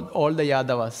Vrishnis, all the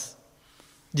Yadavas.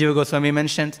 Jiva Goswami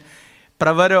mentions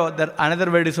Pravaro,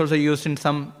 another word is also used in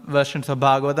some versions of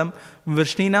Bhagavatam,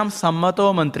 Vrishninam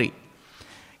Sammato Mantri.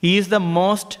 He is the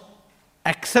most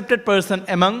accepted person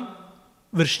among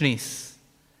Vrishnis.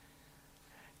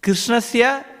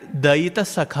 Krishnasya Daita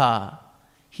Sakha.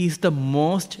 He is the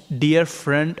most dear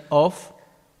friend of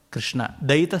Krishna.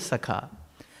 Daita Sakha.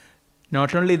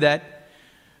 Not only that,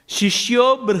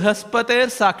 Shishyo Brihaspate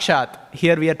Sakshat.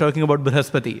 Here we are talking about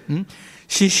Brihaspati.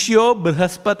 Shishyo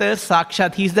Brihaspate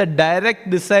Sakshat. He is the direct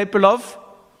disciple of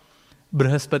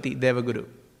Brihaspati, Devaguru.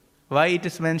 Why it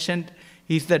is mentioned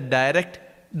he is the direct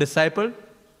disciple?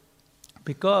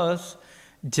 Because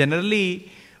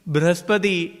generally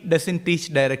Brihaspati doesn't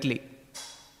teach directly.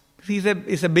 He's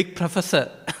a big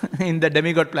professor in the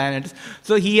demigod planets.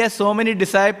 So he has so many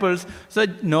disciples. So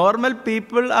normal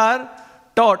people are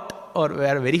taught, or they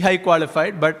are very high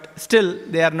qualified, but still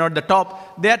they are not the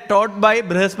top. They are taught by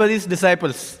Brihaspati's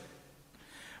disciples.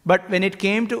 But when it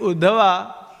came to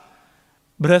Uddhava,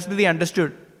 Brihaspati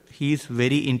understood he is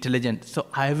very intelligent. So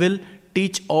I will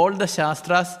teach all the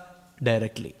Shastras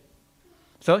directly.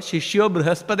 So Shishyo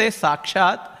Brihaspate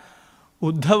Sakshat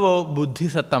Uddhavo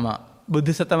Buddhisatama.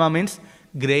 Buddhisatama means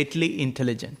greatly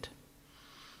intelligent.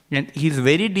 And he is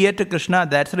very dear to Krishna.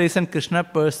 That's the reason Krishna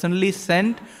personally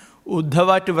sent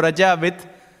Uddhava to Vraja with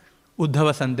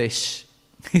Uddhava Sandesh,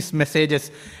 his messages.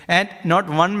 And not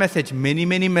one message,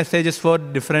 many messages for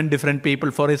different people,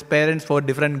 for his parents, for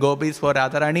different gopis, for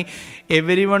Radharani.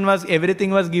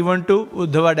 Everything was given to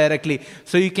Uddhava directly.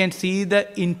 So you can see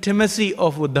the intimacy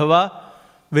of Uddhava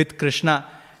with Krishna.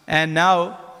 And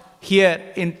now, here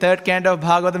in 3rd canto of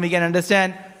Bhagavatam, we can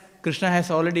understand Krishna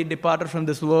has already departed from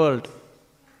this world.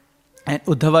 And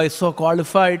Uddhava is so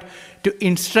qualified to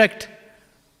instruct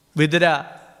Vidura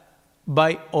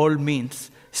by all means.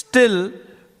 Still,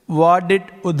 what did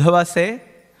Uddhava say?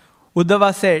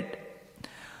 Uddhava said,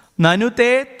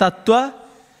 Nanute tattva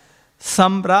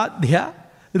samradhya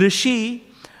rishi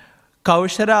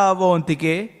kaushara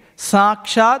avontike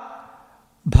sakshat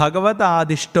bhagavata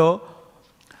adishto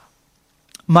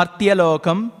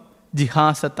martyalokam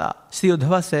jihasata. See,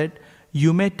 Uddhava said,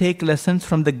 you may take lessons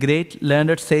from the great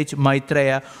learned sage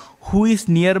Maitreya, who is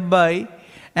nearby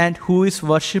and who is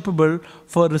worshipable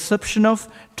for reception of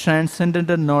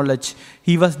transcendental knowledge.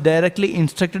 He was directly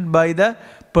instructed by the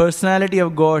personality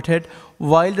of Godhead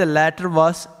while the latter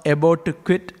was about to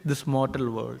quit this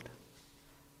mortal world.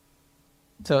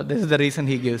 So this is the reason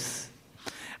he gives.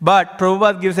 But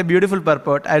Prabhupada gives a beautiful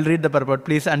purport. I'll read the purport.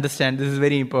 Please understand, this is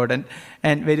very important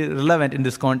and very relevant in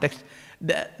this context.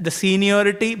 The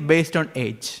seniority based on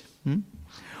age.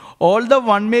 Although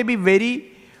one may be very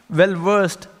well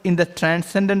versed in the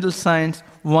transcendental science,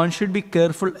 one should be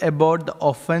careful about the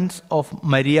offense of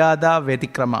Maryada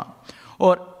Vetikrama,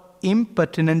 or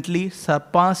impertinently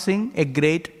surpassing a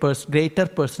greater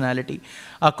personality.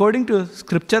 According to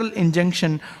scriptural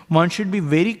injunction, one should be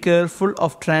very careful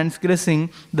of transgressing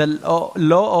the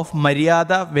law of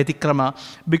Maryada Vetikrama,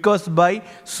 because by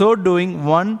so doing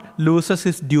one loses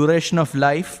his duration of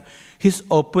life, his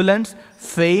opulence,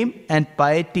 fame and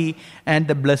piety, and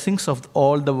the blessings of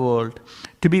all the world.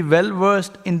 To be well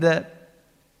versed in the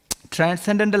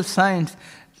transcendental science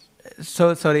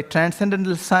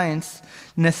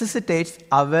necessitates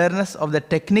awareness of the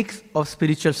techniques of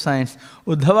spiritual science.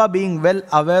 Uddhava, being well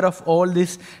aware of all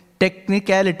these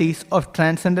technicalities of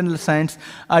transcendental science,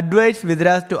 advised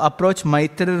Vidraj to approach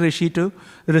Maitreya Rishi to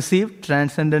receive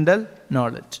transcendental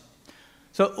knowledge.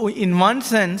 So, in one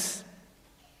sense,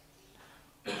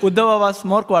 Uddhava was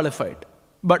more qualified,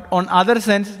 but on other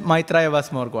sense, Maitreya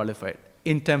was more qualified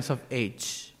in terms of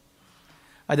age.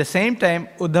 At the same time,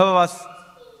 Uddhava was,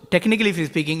 technically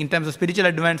speaking, in terms of spiritual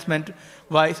advancement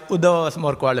wise, Uddhava was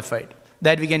more qualified.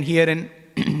 That we can hear in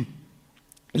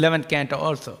 11th canto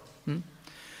also.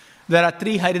 There are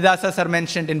 3 Haridasas are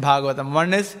mentioned in Bhagavatam.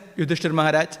 One is Yudhishthira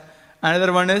Maharaj,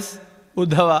 another one is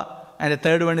Uddhava, and the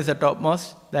third one is the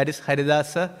topmost, that is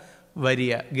Haridasa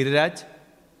Varya, Giriraj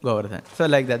Govardhan. So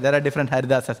like that, there are different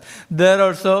Haridasas. There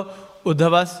also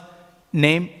Uddhava's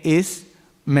name is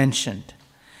mentioned.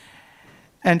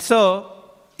 And so,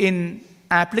 in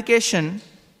application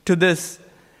to this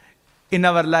in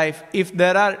our life, if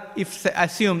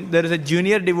assume there is a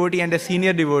junior devotee and a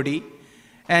senior devotee,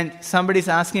 and somebody is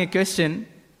asking a question,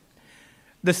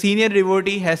 the senior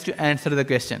devotee has to answer the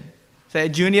question. So a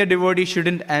junior devotee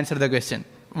shouldn't answer the question.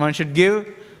 One should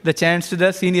give the chance to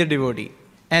the senior devotee.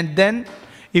 And then,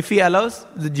 if he allows,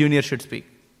 the junior should speak.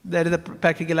 That is a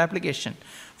practical application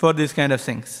for these kind of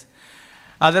things.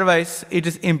 Otherwise, it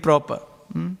is improper.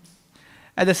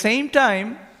 At the same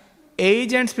time,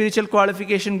 age and spiritual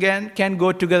qualification can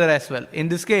go together as well. In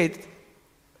this case,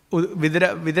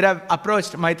 Vidura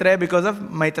approached Maitreya because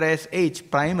of Maitreya's age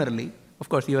primarily. Of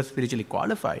course, he was spiritually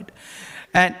qualified.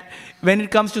 And when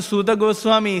it comes to Suta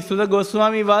Goswami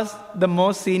was the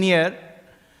most senior,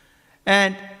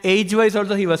 and age-wise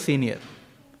also he was senior.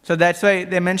 So that's why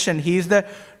they mentioned he is the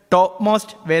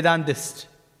topmost Vedantist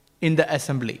in the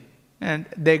assembly. And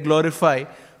they glorify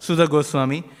Suta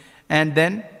Goswami, and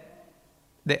then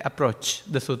they approach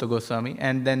the Suta Goswami,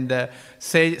 and then the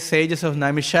sages of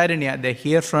Naimisharanya, they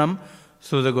hear from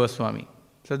Suta Goswami.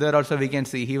 So there also we can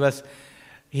see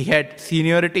he had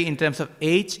seniority in terms of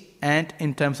age and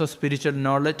in terms of spiritual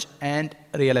knowledge and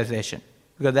realization.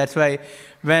 Because that's why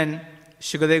when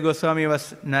Shukadeva Goswami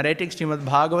was narrating Srimad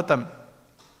Bhagavatam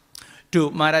to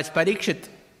Maharaj Parikshit,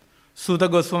 Suta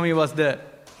Goswami was there.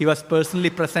 He was personally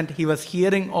present. He was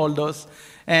hearing all those.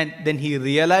 And then he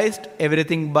realized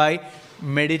everything by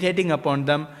meditating upon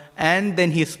them. And then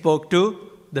he spoke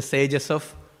to the sages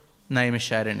of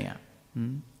Naimisharanya.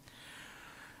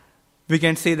 We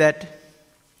can see that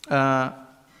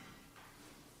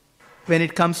when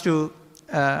it comes to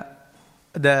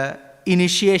the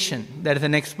initiation, that is the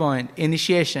next point,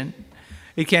 initiation,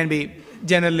 it can be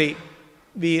generally,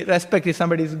 we respect if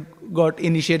somebody got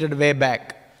initiated way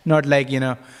back. Not like,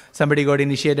 somebody got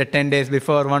initiated 10 days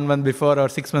before, 1 month before, or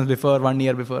 6 months before, 1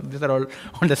 year before. These are all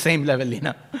on the same level,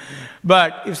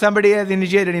 But if somebody has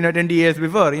initiated, 20 years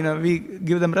before, we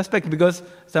give them respect because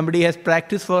somebody has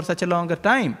practiced for such a longer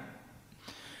time.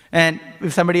 And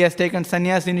if somebody has taken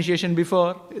sannyas initiation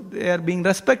before, they are being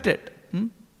respected.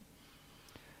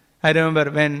 I remember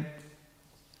when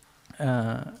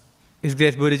His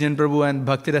Grace Burijan Prabhu and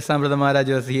Bhakti Rasamrita Maharaj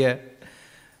was here,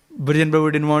 Burijan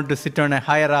Prabhu didn't want to sit on a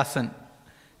higher asan.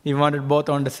 He wanted both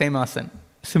on the same asan,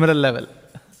 similar level.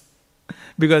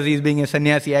 Because he's being a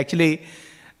sannyasi. Actually,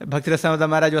 Bhakti Rasamrita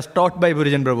Maharaj was taught by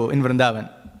Burijan Prabhu in Vrindavan,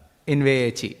 in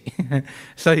Vechi.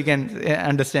 So you can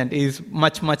understand, he's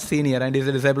much, much senior and he's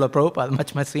a disciple of Prabhupada,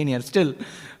 much, much senior. Still,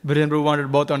 Burijan Prabhu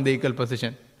wanted both on the equal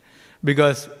position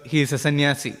because he is a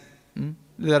sannyasi.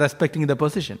 They are respecting the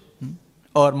position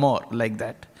or more like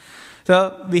that.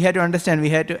 So we had to understand, we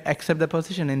had to accept the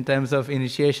position in terms of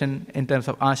initiation, in terms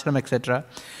of ashram, etc.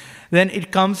 Then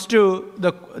it comes to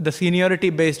the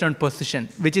seniority based on position,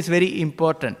 which is very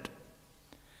important.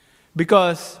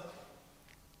 Because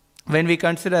when we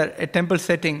consider a temple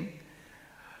setting,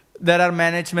 there are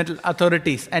managemental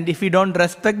authorities. And if we don't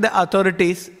respect the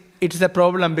authorities, it's a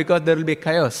problem because there will be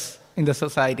chaos in the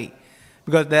society.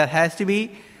 Because there has to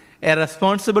be a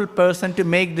responsible person to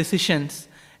make decisions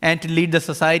and to lead the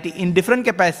society in different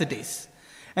capacities.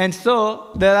 And so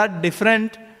there are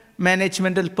different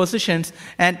managemental positions,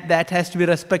 and that has to be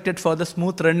respected for the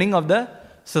smooth running of the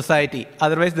society.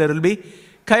 Otherwise there will be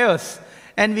chaos.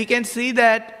 And we can see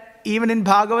that even in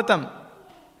Bhagavatam,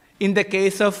 in the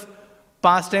case of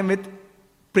pastime with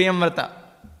Priyamvrata.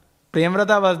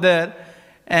 Priyamvrata was there,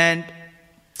 and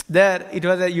there it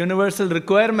was a universal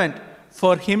requirement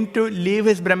for him to leave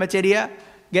his brahmacharya,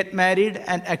 get married,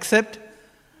 and accept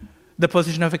the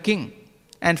position of a king.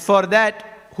 And for that,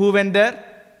 who went there?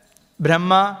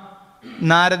 Brahma,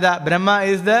 Narada. Brahma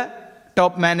is the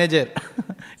top manager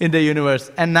in the universe,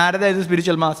 and Narada is the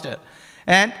spiritual master.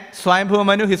 And Swayambhuva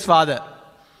Manu, his father.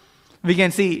 We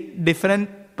can see different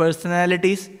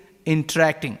personalities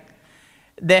interacting.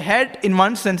 They had, in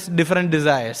one sense, different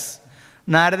desires.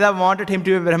 Narada wanted him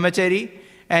to be brahmachari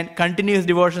and continue his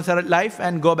devotional life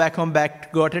and go back home, back to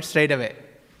Godhead straight away.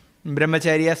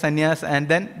 Brahmacharya, sannyas, and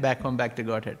then back home, back to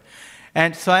Godhead.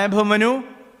 And Swayambhuva Manu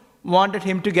wanted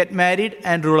him to get married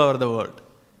and rule over the world.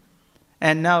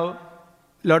 And now,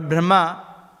 Lord Brahma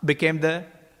became the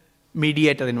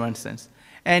mediator in one sense.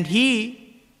 And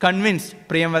he convinced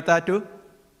Priyamvrata to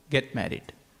get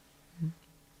married.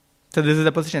 So this is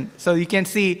the position. So you can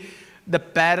see the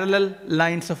parallel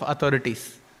lines of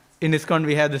authorities. In ISKCON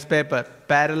we have this paper,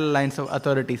 parallel lines of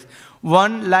authorities.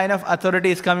 One line of authority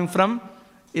is coming from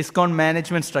ISKCON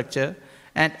management structure,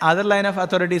 and other line of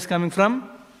authority is coming from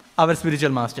our spiritual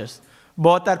masters.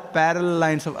 Both are parallel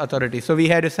lines of authority. So we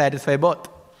have to satisfy both.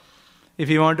 If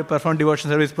you want to perform devotion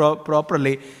service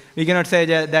properly, we cannot say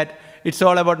that it's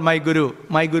all about my guru.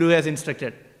 My guru has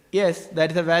instructed. Yes,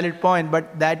 that is a valid point,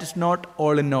 but that is not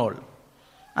all in all.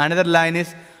 Another line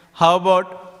is, how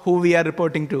about who we are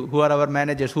reporting to, who are our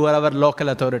managers, who are our local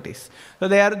authorities. So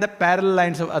they are the parallel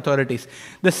lines of authorities.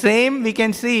 The same we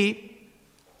can see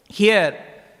here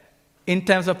in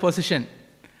terms of position.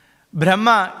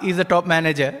 Brahma is the top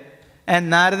manager and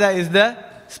Narada is the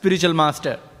spiritual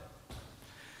master.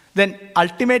 Then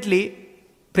ultimately,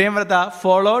 Priyamvrata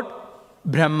followed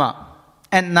Brahma.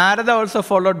 And Narada also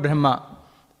followed Brahma.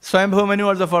 Swayambhuva Manu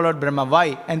also followed Brahma.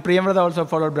 Why? And Priyamvrata also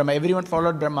followed Brahma. Everyone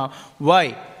followed Brahma.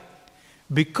 Why?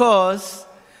 Because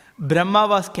Brahma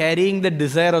was carrying the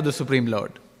desire of the Supreme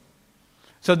Lord.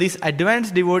 So these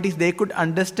advanced devotees, they could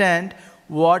understand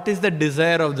what is the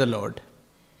desire of the Lord.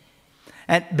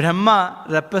 And Brahma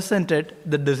represented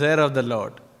the desire of the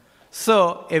Lord.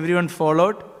 So everyone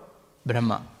followed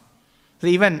Brahma. So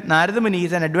even Narada Muni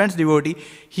is an advanced devotee.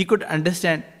 He could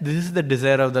understand this is the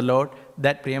desire of the Lord,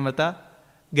 that Priyamvrata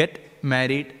get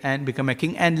married and become a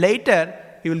king. And later,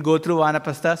 he will go through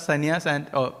Vanaprastha, sannyas, and,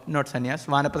 not sannyas,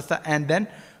 Vanaprastha, and then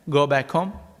go back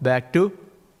home, back to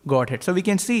Godhead. So we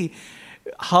can see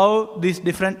how these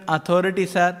different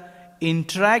authorities are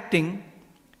interacting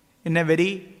in a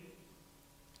very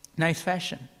nice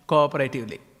fashion,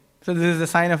 cooperatively. So this is a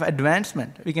sign of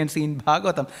advancement we can see in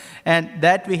Bhagavatam. And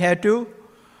that we have to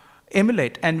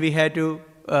emulate and we have to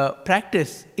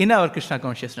practice in our Krishna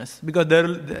consciousness. Because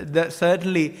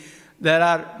certainly there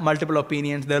are multiple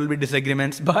opinions, there will be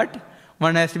disagreements, but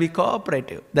one has to be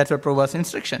cooperative. That's what Prabhupada's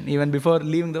instruction, even before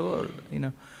leaving the world.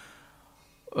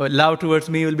 Love towards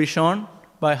me will be shown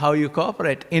by how you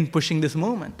cooperate in pushing this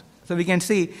movement. So we can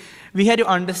see, we have to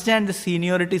understand the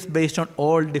seniorities based on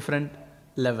all different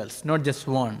levels, not just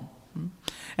one.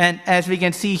 And as we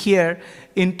can see here,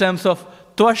 in terms of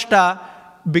Tvashta,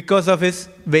 because of his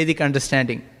Vedic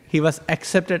understanding, he was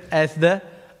accepted as the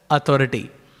authority.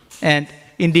 And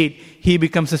indeed, he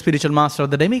becomes the spiritual master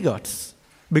of the demigods.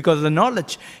 Because of the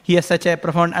knowledge. He has such a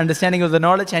profound understanding of the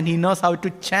knowledge and he knows how to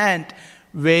chant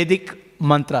Vedic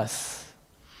mantras.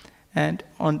 And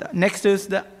next is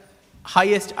the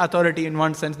highest authority in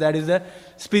one sense, that is the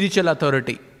spiritual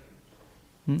authority.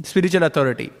 Spiritual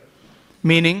authority,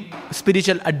 meaning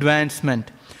spiritual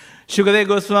advancement. Shukadeva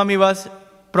Goswami was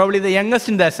probably the youngest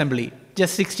in the assembly,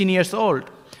 just 16 years old.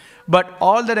 But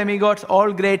all the demigods,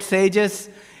 all great sages,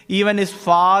 even his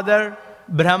father,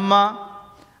 Brahma,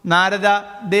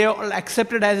 Narada, they all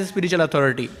accepted as a spiritual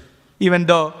authority. Even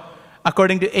though,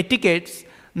 according to etiquettes,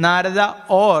 Narada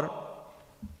or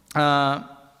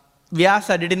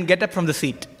Vyasa didn't get up from the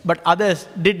seat. But others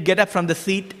did get up from the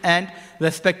seat and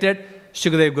respected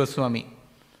Shukadeva Goswami.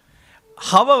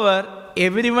 However,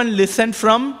 everyone listened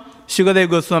from Shukadeva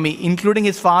Goswami, including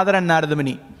his father and Narada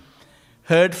Muni,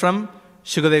 heard from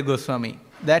Shukadeva Goswami.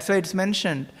 That's why it's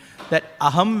mentioned that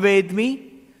Aham Vedmi,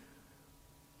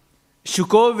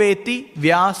 Shuko Veti,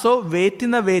 Vyaso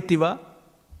Vetina Vetiva.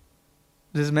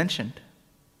 This is mentioned.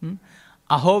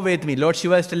 Aho Vedmi. Lord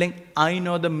Shiva is telling, I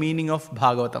know the meaning of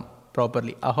Bhagavatam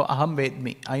properly. Aham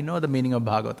Vedmi. I know the meaning of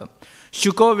Bhagavatam.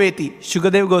 Shuko Veti.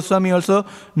 Shukadeva Goswami also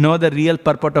know the real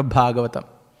purport of Bhagavatam.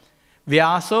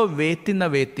 Vyaso Vetina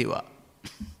Vetiva.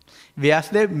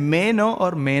 Vyasadeva may know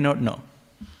or may not know.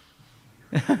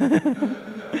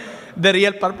 The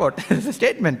real purport is a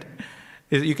statement.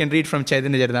 You can read from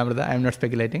Chaitanya Charitamrita, I am not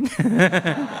speculating.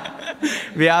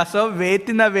 Vyasa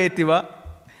vetina vetiva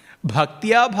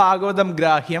bhaktya bhagavatam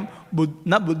grahyam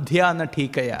na buddhya na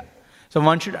thikaya. So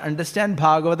one should understand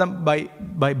Bhagavatam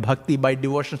by bhakti, by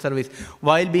devotion service.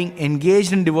 While being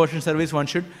engaged in devotion service, one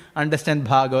should understand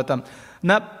Bhagavatam.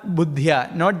 Na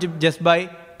buddhya, not just by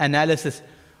analysis.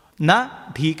 Na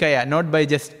dhikaya, not by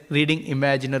just reading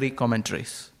imaginary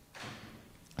commentaries.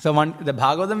 So the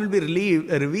Bhagavatam will be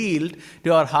revealed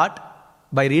to our heart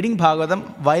by reading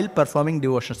Bhagavatam while performing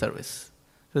devotion service.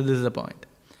 So this is the point.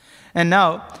 And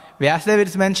now, Vyasadeva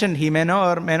is mentioned, he may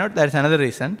know or may not, that is another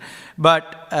reason.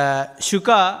 But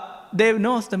Shuka, Dev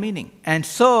knows the meaning. And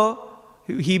so,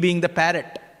 he being the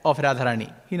parrot of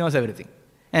Radharani, he knows everything.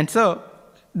 And so,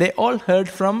 they all heard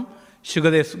from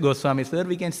Shukadev Goswami. So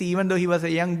we can see, even though he was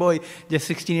a young boy, just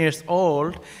 16 years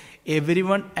old,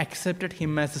 everyone accepted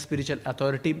him as a spiritual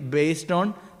authority based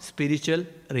on spiritual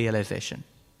realization.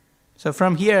 So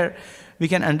from here, we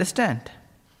can understand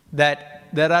that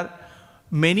there are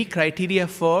many criteria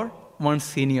for one's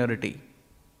seniority.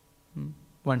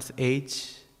 One's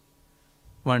age,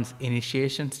 one's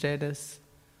initiation status,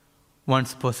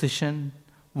 one's position,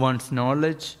 one's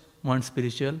knowledge, one's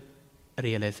spiritual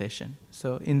realization.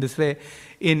 So in this way,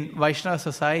 in Vaishnava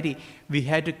society, we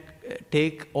had to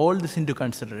take all this into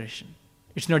consideration.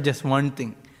 It's not just one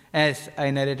thing. As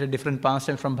I narrated different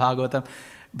pastimes from Bhagavatam,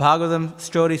 Bhagavatam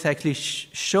stories actually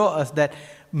show us that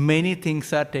many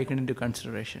things are taken into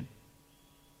consideration.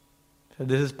 So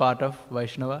this is part of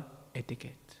Vaishnava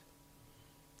etiquette.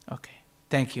 Okay.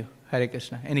 Thank you. Hare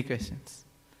Krishna. Any questions?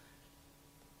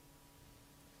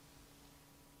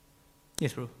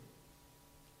 Yes, Prabhu.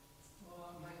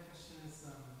 My question is,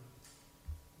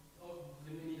 when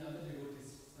we meet other devotees,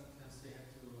 sometimes we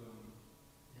have to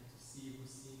see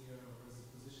who's senior or who's in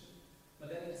position.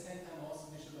 But then at the same time, also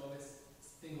we should always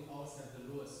think of ourselves the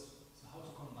lowest. So how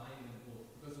to combine them both?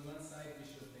 Because on one side we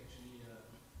should actually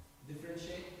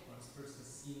differentiate. This person is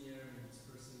senior and this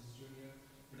person is junior.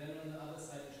 But then on the other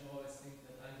side, we should always think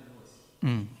that I'm the lowest.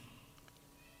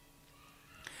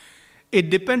 It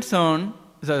depends on,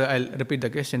 so I'll repeat the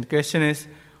question. The question is,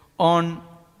 on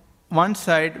one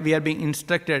side, we are being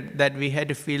instructed that we had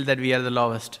to feel that we are the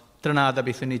lowest. At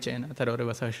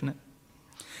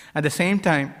the same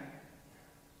time,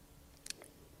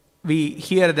 we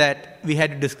hear that we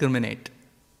had to discriminate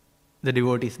the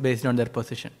devotees based on their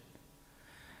position.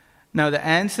 Now the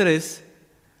answer is,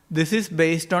 this is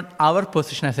based on our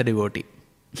position as a devotee.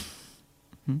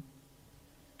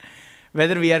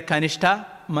 Whether we are Kanishta,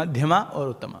 Madhyama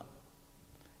or Uttama.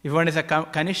 If one is a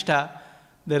Kanishta,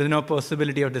 there is no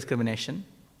possibility of discrimination.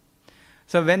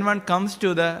 So when one comes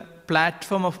to the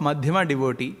platform of Madhyama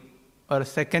devotee or a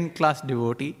second class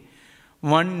devotee,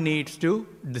 one needs to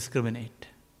discriminate.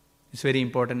 It's very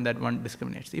important that one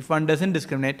discriminates. If one doesn't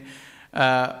discriminate,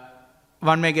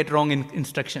 one may get wrong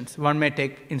instructions. One may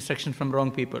take instructions from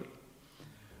wrong people.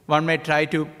 One may try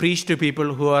to preach to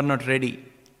people who are not ready.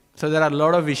 So there are a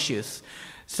lot of issues.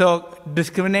 So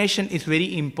discrimination is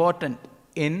very important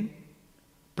in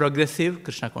progressive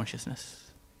Krishna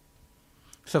consciousness.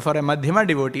 So for a Madhyama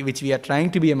devotee, which we are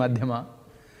trying to be a Madhyama,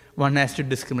 one has to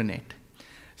discriminate.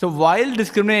 So while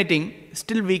discriminating,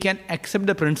 still we can accept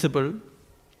the principle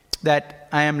that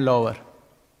I am lower.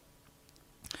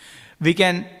 We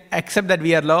can accept that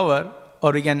we are lower,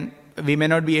 or we may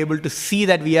not be able to see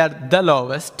that we are the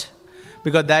lowest,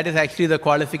 because that is actually the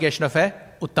qualification of a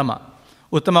Uttama.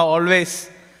 Uttama always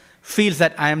feels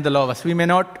that I am the lowest. We may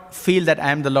not feel that I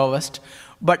am the lowest,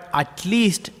 but at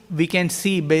least we can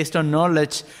see based on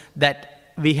knowledge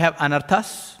that we have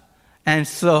anarthas, and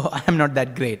so I am not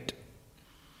that great.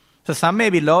 So some may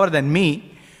be lower than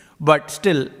me, but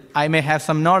still I may have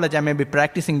some knowledge, I may be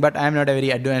practicing, but I am not a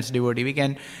very advanced devotee. We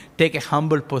can take a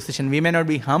humble position. We may not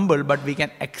be humble, but we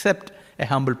can accept a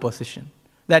humble position.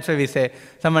 That's why we say,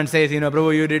 someone says,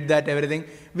 Prabhu, you did that, everything.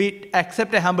 We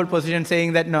accept a humble position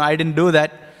saying that, no, I didn't do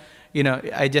that.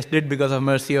 I just did because of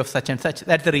mercy of such and such.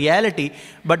 That's the reality,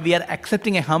 but we are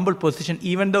accepting a humble position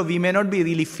even though we may not be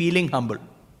really feeling humble.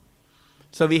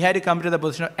 So we had to come to the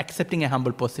position of accepting a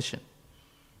humble position.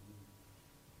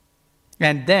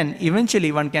 And then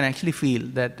eventually one can actually feel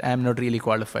that I am not really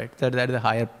qualified. That is a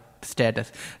higher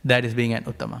status. That is being an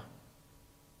Uttama.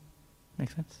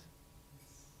 Make sense?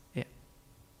 Yeah.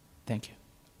 Thank you.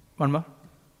 One more?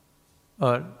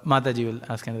 Or Mataji will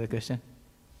ask another question.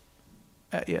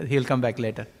 Yeah, he'll come back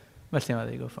later. But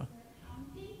Mataji, go for it. I'm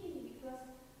thinking because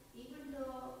even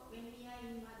though when we are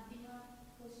in Madhyama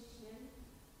position,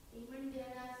 even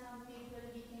there are some people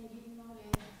we can give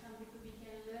knowledge, some people we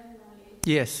can learn knowledge.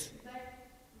 Yes. But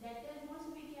that time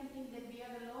also we can think that we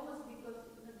are the lowest because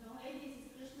the knowledge is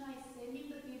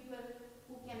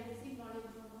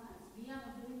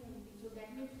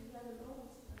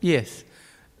Yes.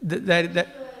 That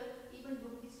Even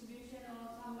book distribution or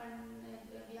someone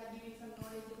we are giving some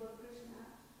knowledge about Krishna,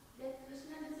 that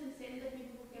Krishna doesn't send the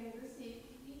people who can receive.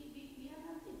 We are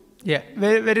nothing. Yeah,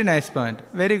 very, very nice point.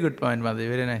 Very good point, Madhu.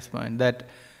 Very nice point. That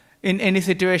in any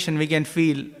situation we can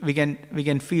feel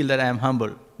that I am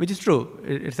humble, which is true.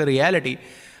 It's a reality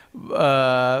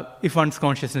if one's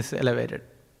consciousness is elevated.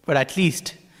 But at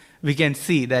least we can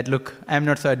see that, look, I am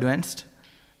not so advanced,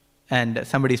 and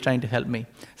somebody is trying to help me.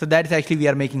 So that is actually we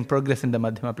are making progress in the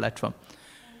Madhyama platform.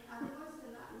 And otherwise,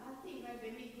 nothing. But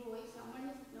when we go, if someone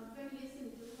is not going to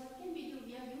listen to, what can we do?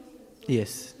 We are useless. So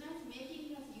Yes. Krishna is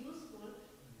making us useful.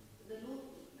 The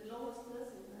lowest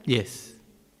person. Right? Yes.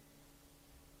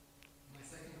 My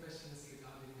second question is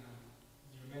regarding,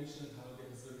 you mentioned how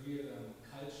there is a real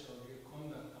culture, real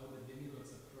conduct, how the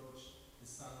demigods approach the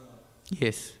son of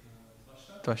Yes.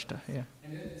 Tvashta. Tvashta, yeah.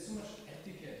 And there's so much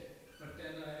etiquette, but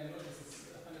then I notice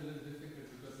I find it a little difficult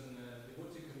because in the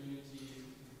devotee community,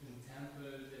 in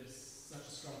temple, there's such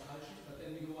a strong culture, but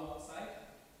then we go outside,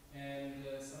 and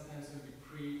sometimes when we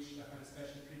preach, I find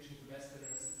especially preaching to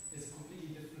Westerners, there's a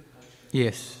completely different culture.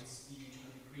 Yes. How we speak,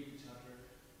 how we greet each other,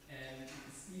 and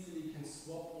it's easily can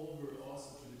swap over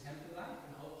also to the temple life,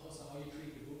 and also how you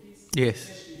treat devotees. Yes.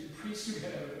 Especially if you preach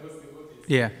together with those devotees.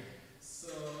 Yeah.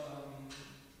 So,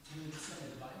 can you give some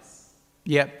advice?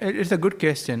 Yeah, it's a good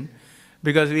question,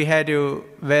 because we had to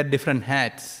wear different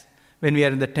hats when we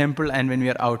are in the temple and when we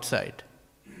are outside.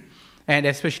 And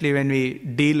especially when we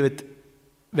deal with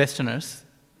Westerners,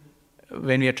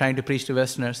 when we are trying to preach to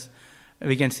Westerners,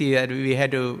 we can see that we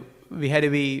had to be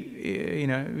in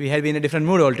a different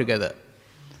mood altogether.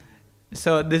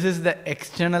 So this is the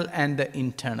external and the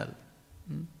internal.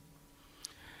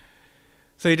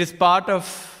 So it is part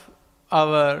of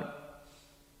our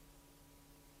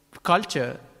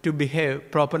culture to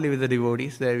behave properly with the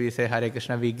devotees. There we say Hare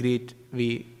Krishna, we greet,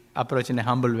 we approach in a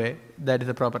humble way. That is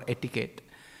the proper etiquette.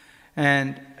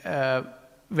 And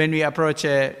when we approach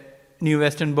a new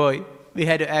Western boy, we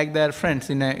had to act their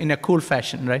friends in a cool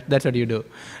fashion, right? That's what you do,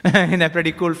 in a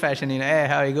pretty cool fashion. Hey,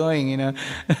 how are you going?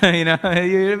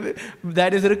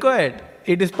 That is required.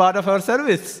 It is part of our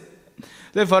service.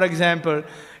 So, for example,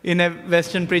 in a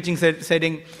Western preaching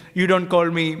setting, you don't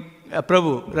call me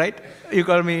Prabhu, right? You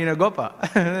call me, Gopa,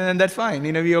 and that's fine.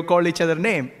 We call each other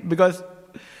name because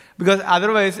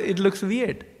otherwise it looks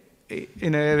weird.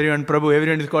 Everyone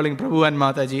is calling Prabhu and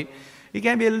Mataji. It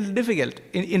can be a little difficult.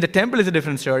 In the temple, it's a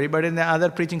different story, but in the other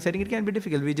preaching setting, it can be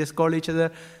difficult. We just call each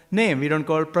other name. We don't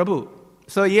call Prabhu.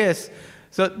 So yes,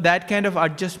 so that kind of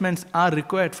adjustments are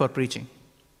required for preaching.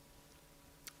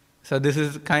 So this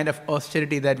is kind of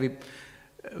austerity that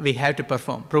we have to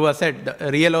perform. Prabhupada said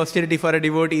the real austerity for a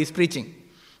devotee is preaching.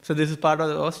 So this is part of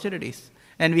the austerities.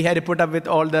 And we had to put up with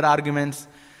all their arguments.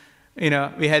 We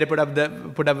had to put up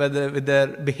with their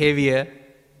behavior.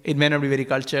 It may not be very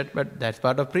cultured, but that's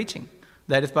part of preaching.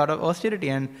 That is part of austerity,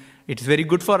 and it's very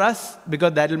good for us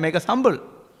because that will make us humble.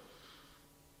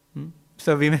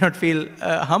 So we may not feel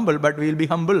humble, but we will be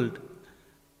humbled.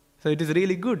 So it is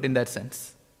really good in that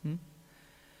sense.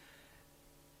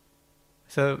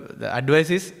 So the advice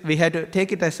is we had to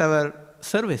take it as our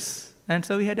service, and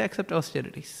so we had to accept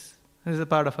austerities. This is a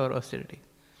part of our austerity.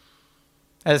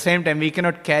 At the same time, we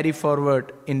cannot carry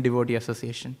forward in devotee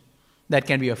association. That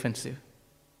can be offensive.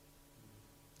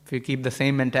 If you keep the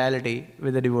same mentality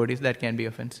with the devotees, that can be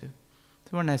offensive.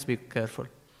 So one has to be careful.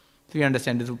 So we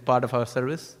understand this is part of our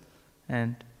service,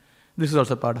 and this is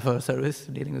also part of our service,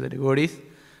 dealing with the devotees.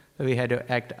 So we had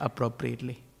to act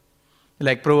appropriately.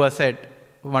 Like Prabhupada said,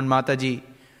 one Mataji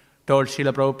told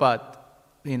Srila Prabhupada,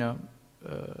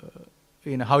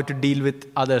 how to deal with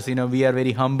others. We are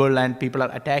very humble and people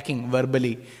are attacking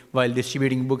verbally while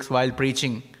distributing books, while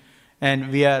preaching. And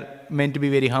we are meant to be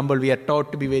very humble. We are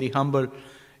taught to be very humble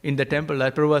in the temple.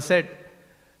 Like Prabhupada said,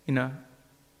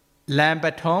 lamb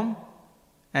at home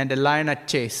and a lion at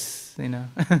chase.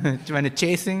 When it's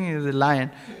chasing is a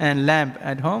lion, and lamb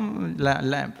at home,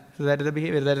 lamb. So that is the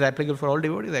behavior that is applicable for all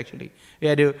devotees actually. We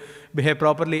have to behave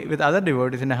properly with other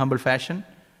devotees in a humble fashion,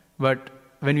 but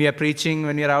when we are preaching,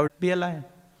 when we are out, be a lion.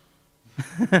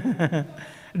 It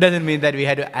doesn't mean that we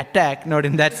had to attack, not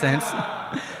in that sense.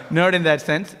 Not in that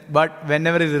sense, but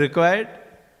whenever is required,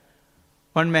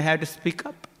 one may have to speak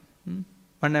up.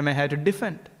 One may have to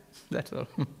defend. That's all.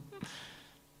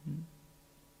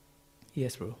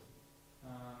 Yes, bro.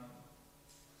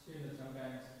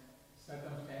 Sometimes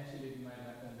circumstantially it might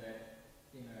happen that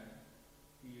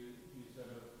you sort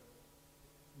of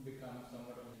become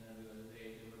somewhat of the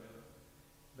age or whatever.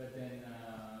 But then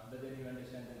you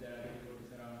understand that there are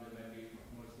devotees around that might be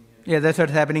more senior. Yeah, that's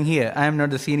what's happening here. I am not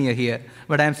the senior here,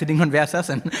 but I am sitting on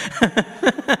Vyasasana.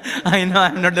 I know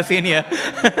I'm not the senior.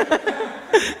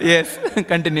 Yes,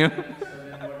 continue. So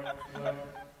then what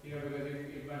because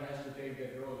if one has to take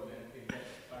that role, then if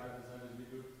that's part of the service, we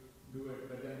could do it.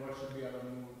 But then what should be our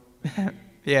mood?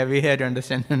 Yeah, we have to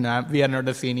understand. No, we are not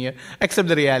the senior. Accept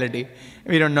the reality.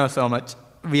 We don't know so much.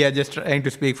 We are just trying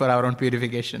to speak for our own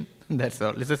purification. That's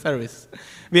all. It's a service.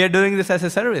 We are doing this as a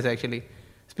service, actually.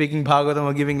 Speaking Bhagavatam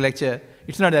or giving lecture.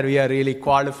 It's not that we are really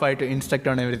qualified to instruct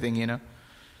on everything,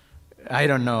 I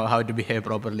don't know how to behave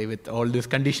properly with all these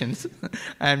conditions.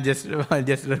 I'm just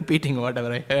repeating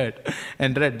whatever I heard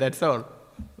and read. That's all.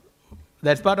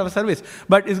 That's part of a service.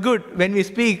 But it's good. When we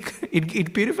speak,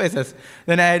 it purifies us.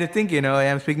 Then I had to think, I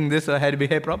am speaking this, so I had to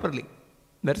behave properly.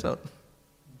 That's all.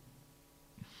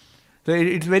 So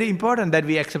it's very important that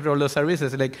we accept all those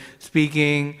services, like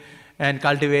speaking and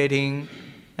cultivating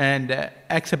and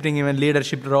accepting even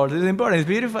leadership roles. It's important. It's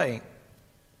purifying.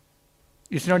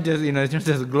 It's not just, it's not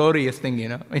just a glorious thing,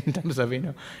 in terms of,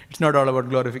 it's not all about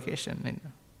glorification.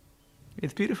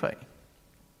 It's purifying.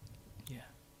 Yeah.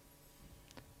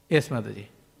 Yes, Mataji. Can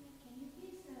you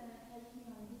please help me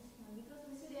on this one? Because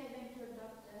yesterday I went to a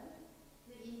doctor,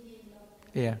 the Indian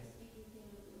doctor. Yeah. Speaking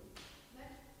Telugu.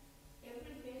 But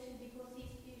every patient, because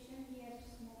each patient, he has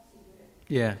to smoke cigarette.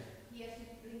 Yeah. He has to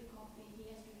drink coffee.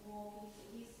 He has to walk.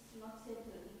 He's not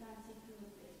settled. He can't sit to a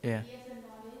place. Yeah. He has a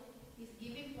knowledge. He's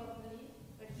giving properly,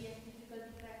 but he has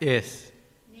difficulty practicing. Yes.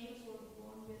 Nails were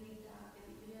born very dark.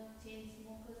 Chain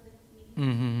smokers that need.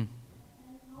 Mm-hmm.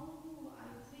 And how do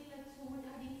I feel like so much?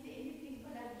 I didn't say anything,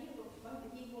 but I gave up. But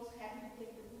he was happy to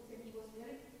take the books and he was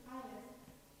very pious.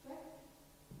 But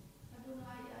I don't know.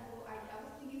 I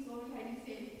was thinking sorry I didn't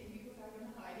say anything because I don't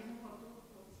know. I didn't know how to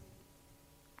approach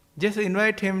it. Just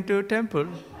invite him to temple.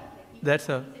 That's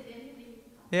all.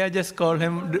 Yeah, just call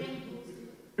him.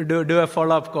 Do a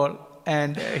follow-up call.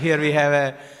 And here we have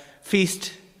a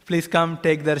feast. Please come,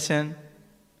 take darshan.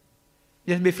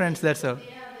 Just be friends, that's all.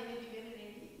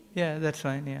 Yeah, that's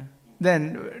fine, yeah.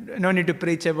 Then, no need to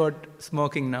preach about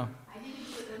smoking now.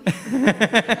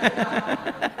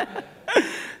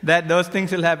 Those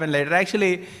things will happen later.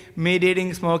 Actually,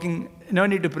 mediating smoking, no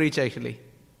need to preach actually.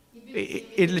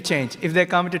 It will change. If they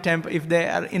come to temple, if they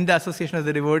are in the association of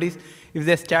the devotees, if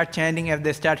they start chanting, if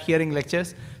they start hearing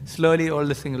lectures, slowly all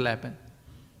this thing will happen.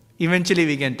 Eventually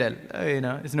we can tell,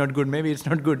 it's not good, maybe it's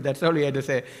not good. That's all we had to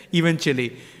say,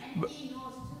 eventually. And he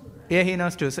knows too, right? Yeah, he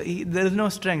knows too. So there is no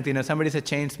strength, somebody's a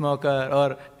chain smoker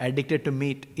or addicted to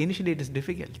meat. Initially it is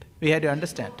difficult. We had to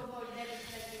understand. Talk about that is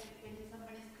like when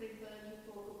someone is crippled, you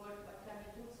talk about what can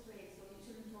you do straight, so you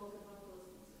shouldn't talk about those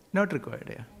things. Not required,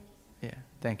 yeah. Yeah,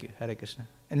 thank you. Hare Krishna.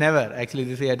 Never, actually,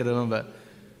 this we had to remember.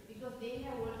 Because they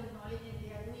have all the knowledge and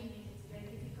they are doing it, it's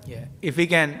very difficult. Yeah, if we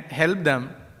can help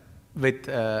them with,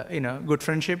 good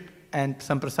friendship and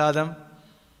some prasadam,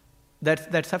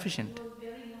 that's sufficient. He was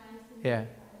very nice and Yeah. very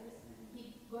pious, and he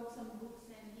got some books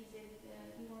and he said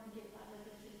he want to get other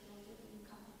lectures also to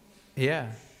come.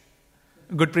 Yeah.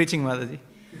 Good preaching, Mataji.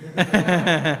 I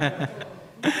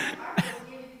was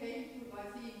really thankful by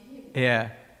seeing him. Yeah.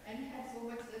 And had so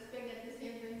much respect at the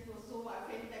same time, so I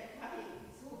felt that crying,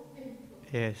 so painful.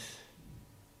 Yes.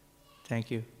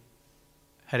 Thank you.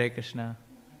 Hare Krishna.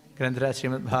 Granthra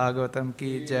Srimad Bhagavatam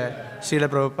ki jai. Srila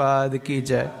Prabhupada ki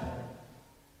jai.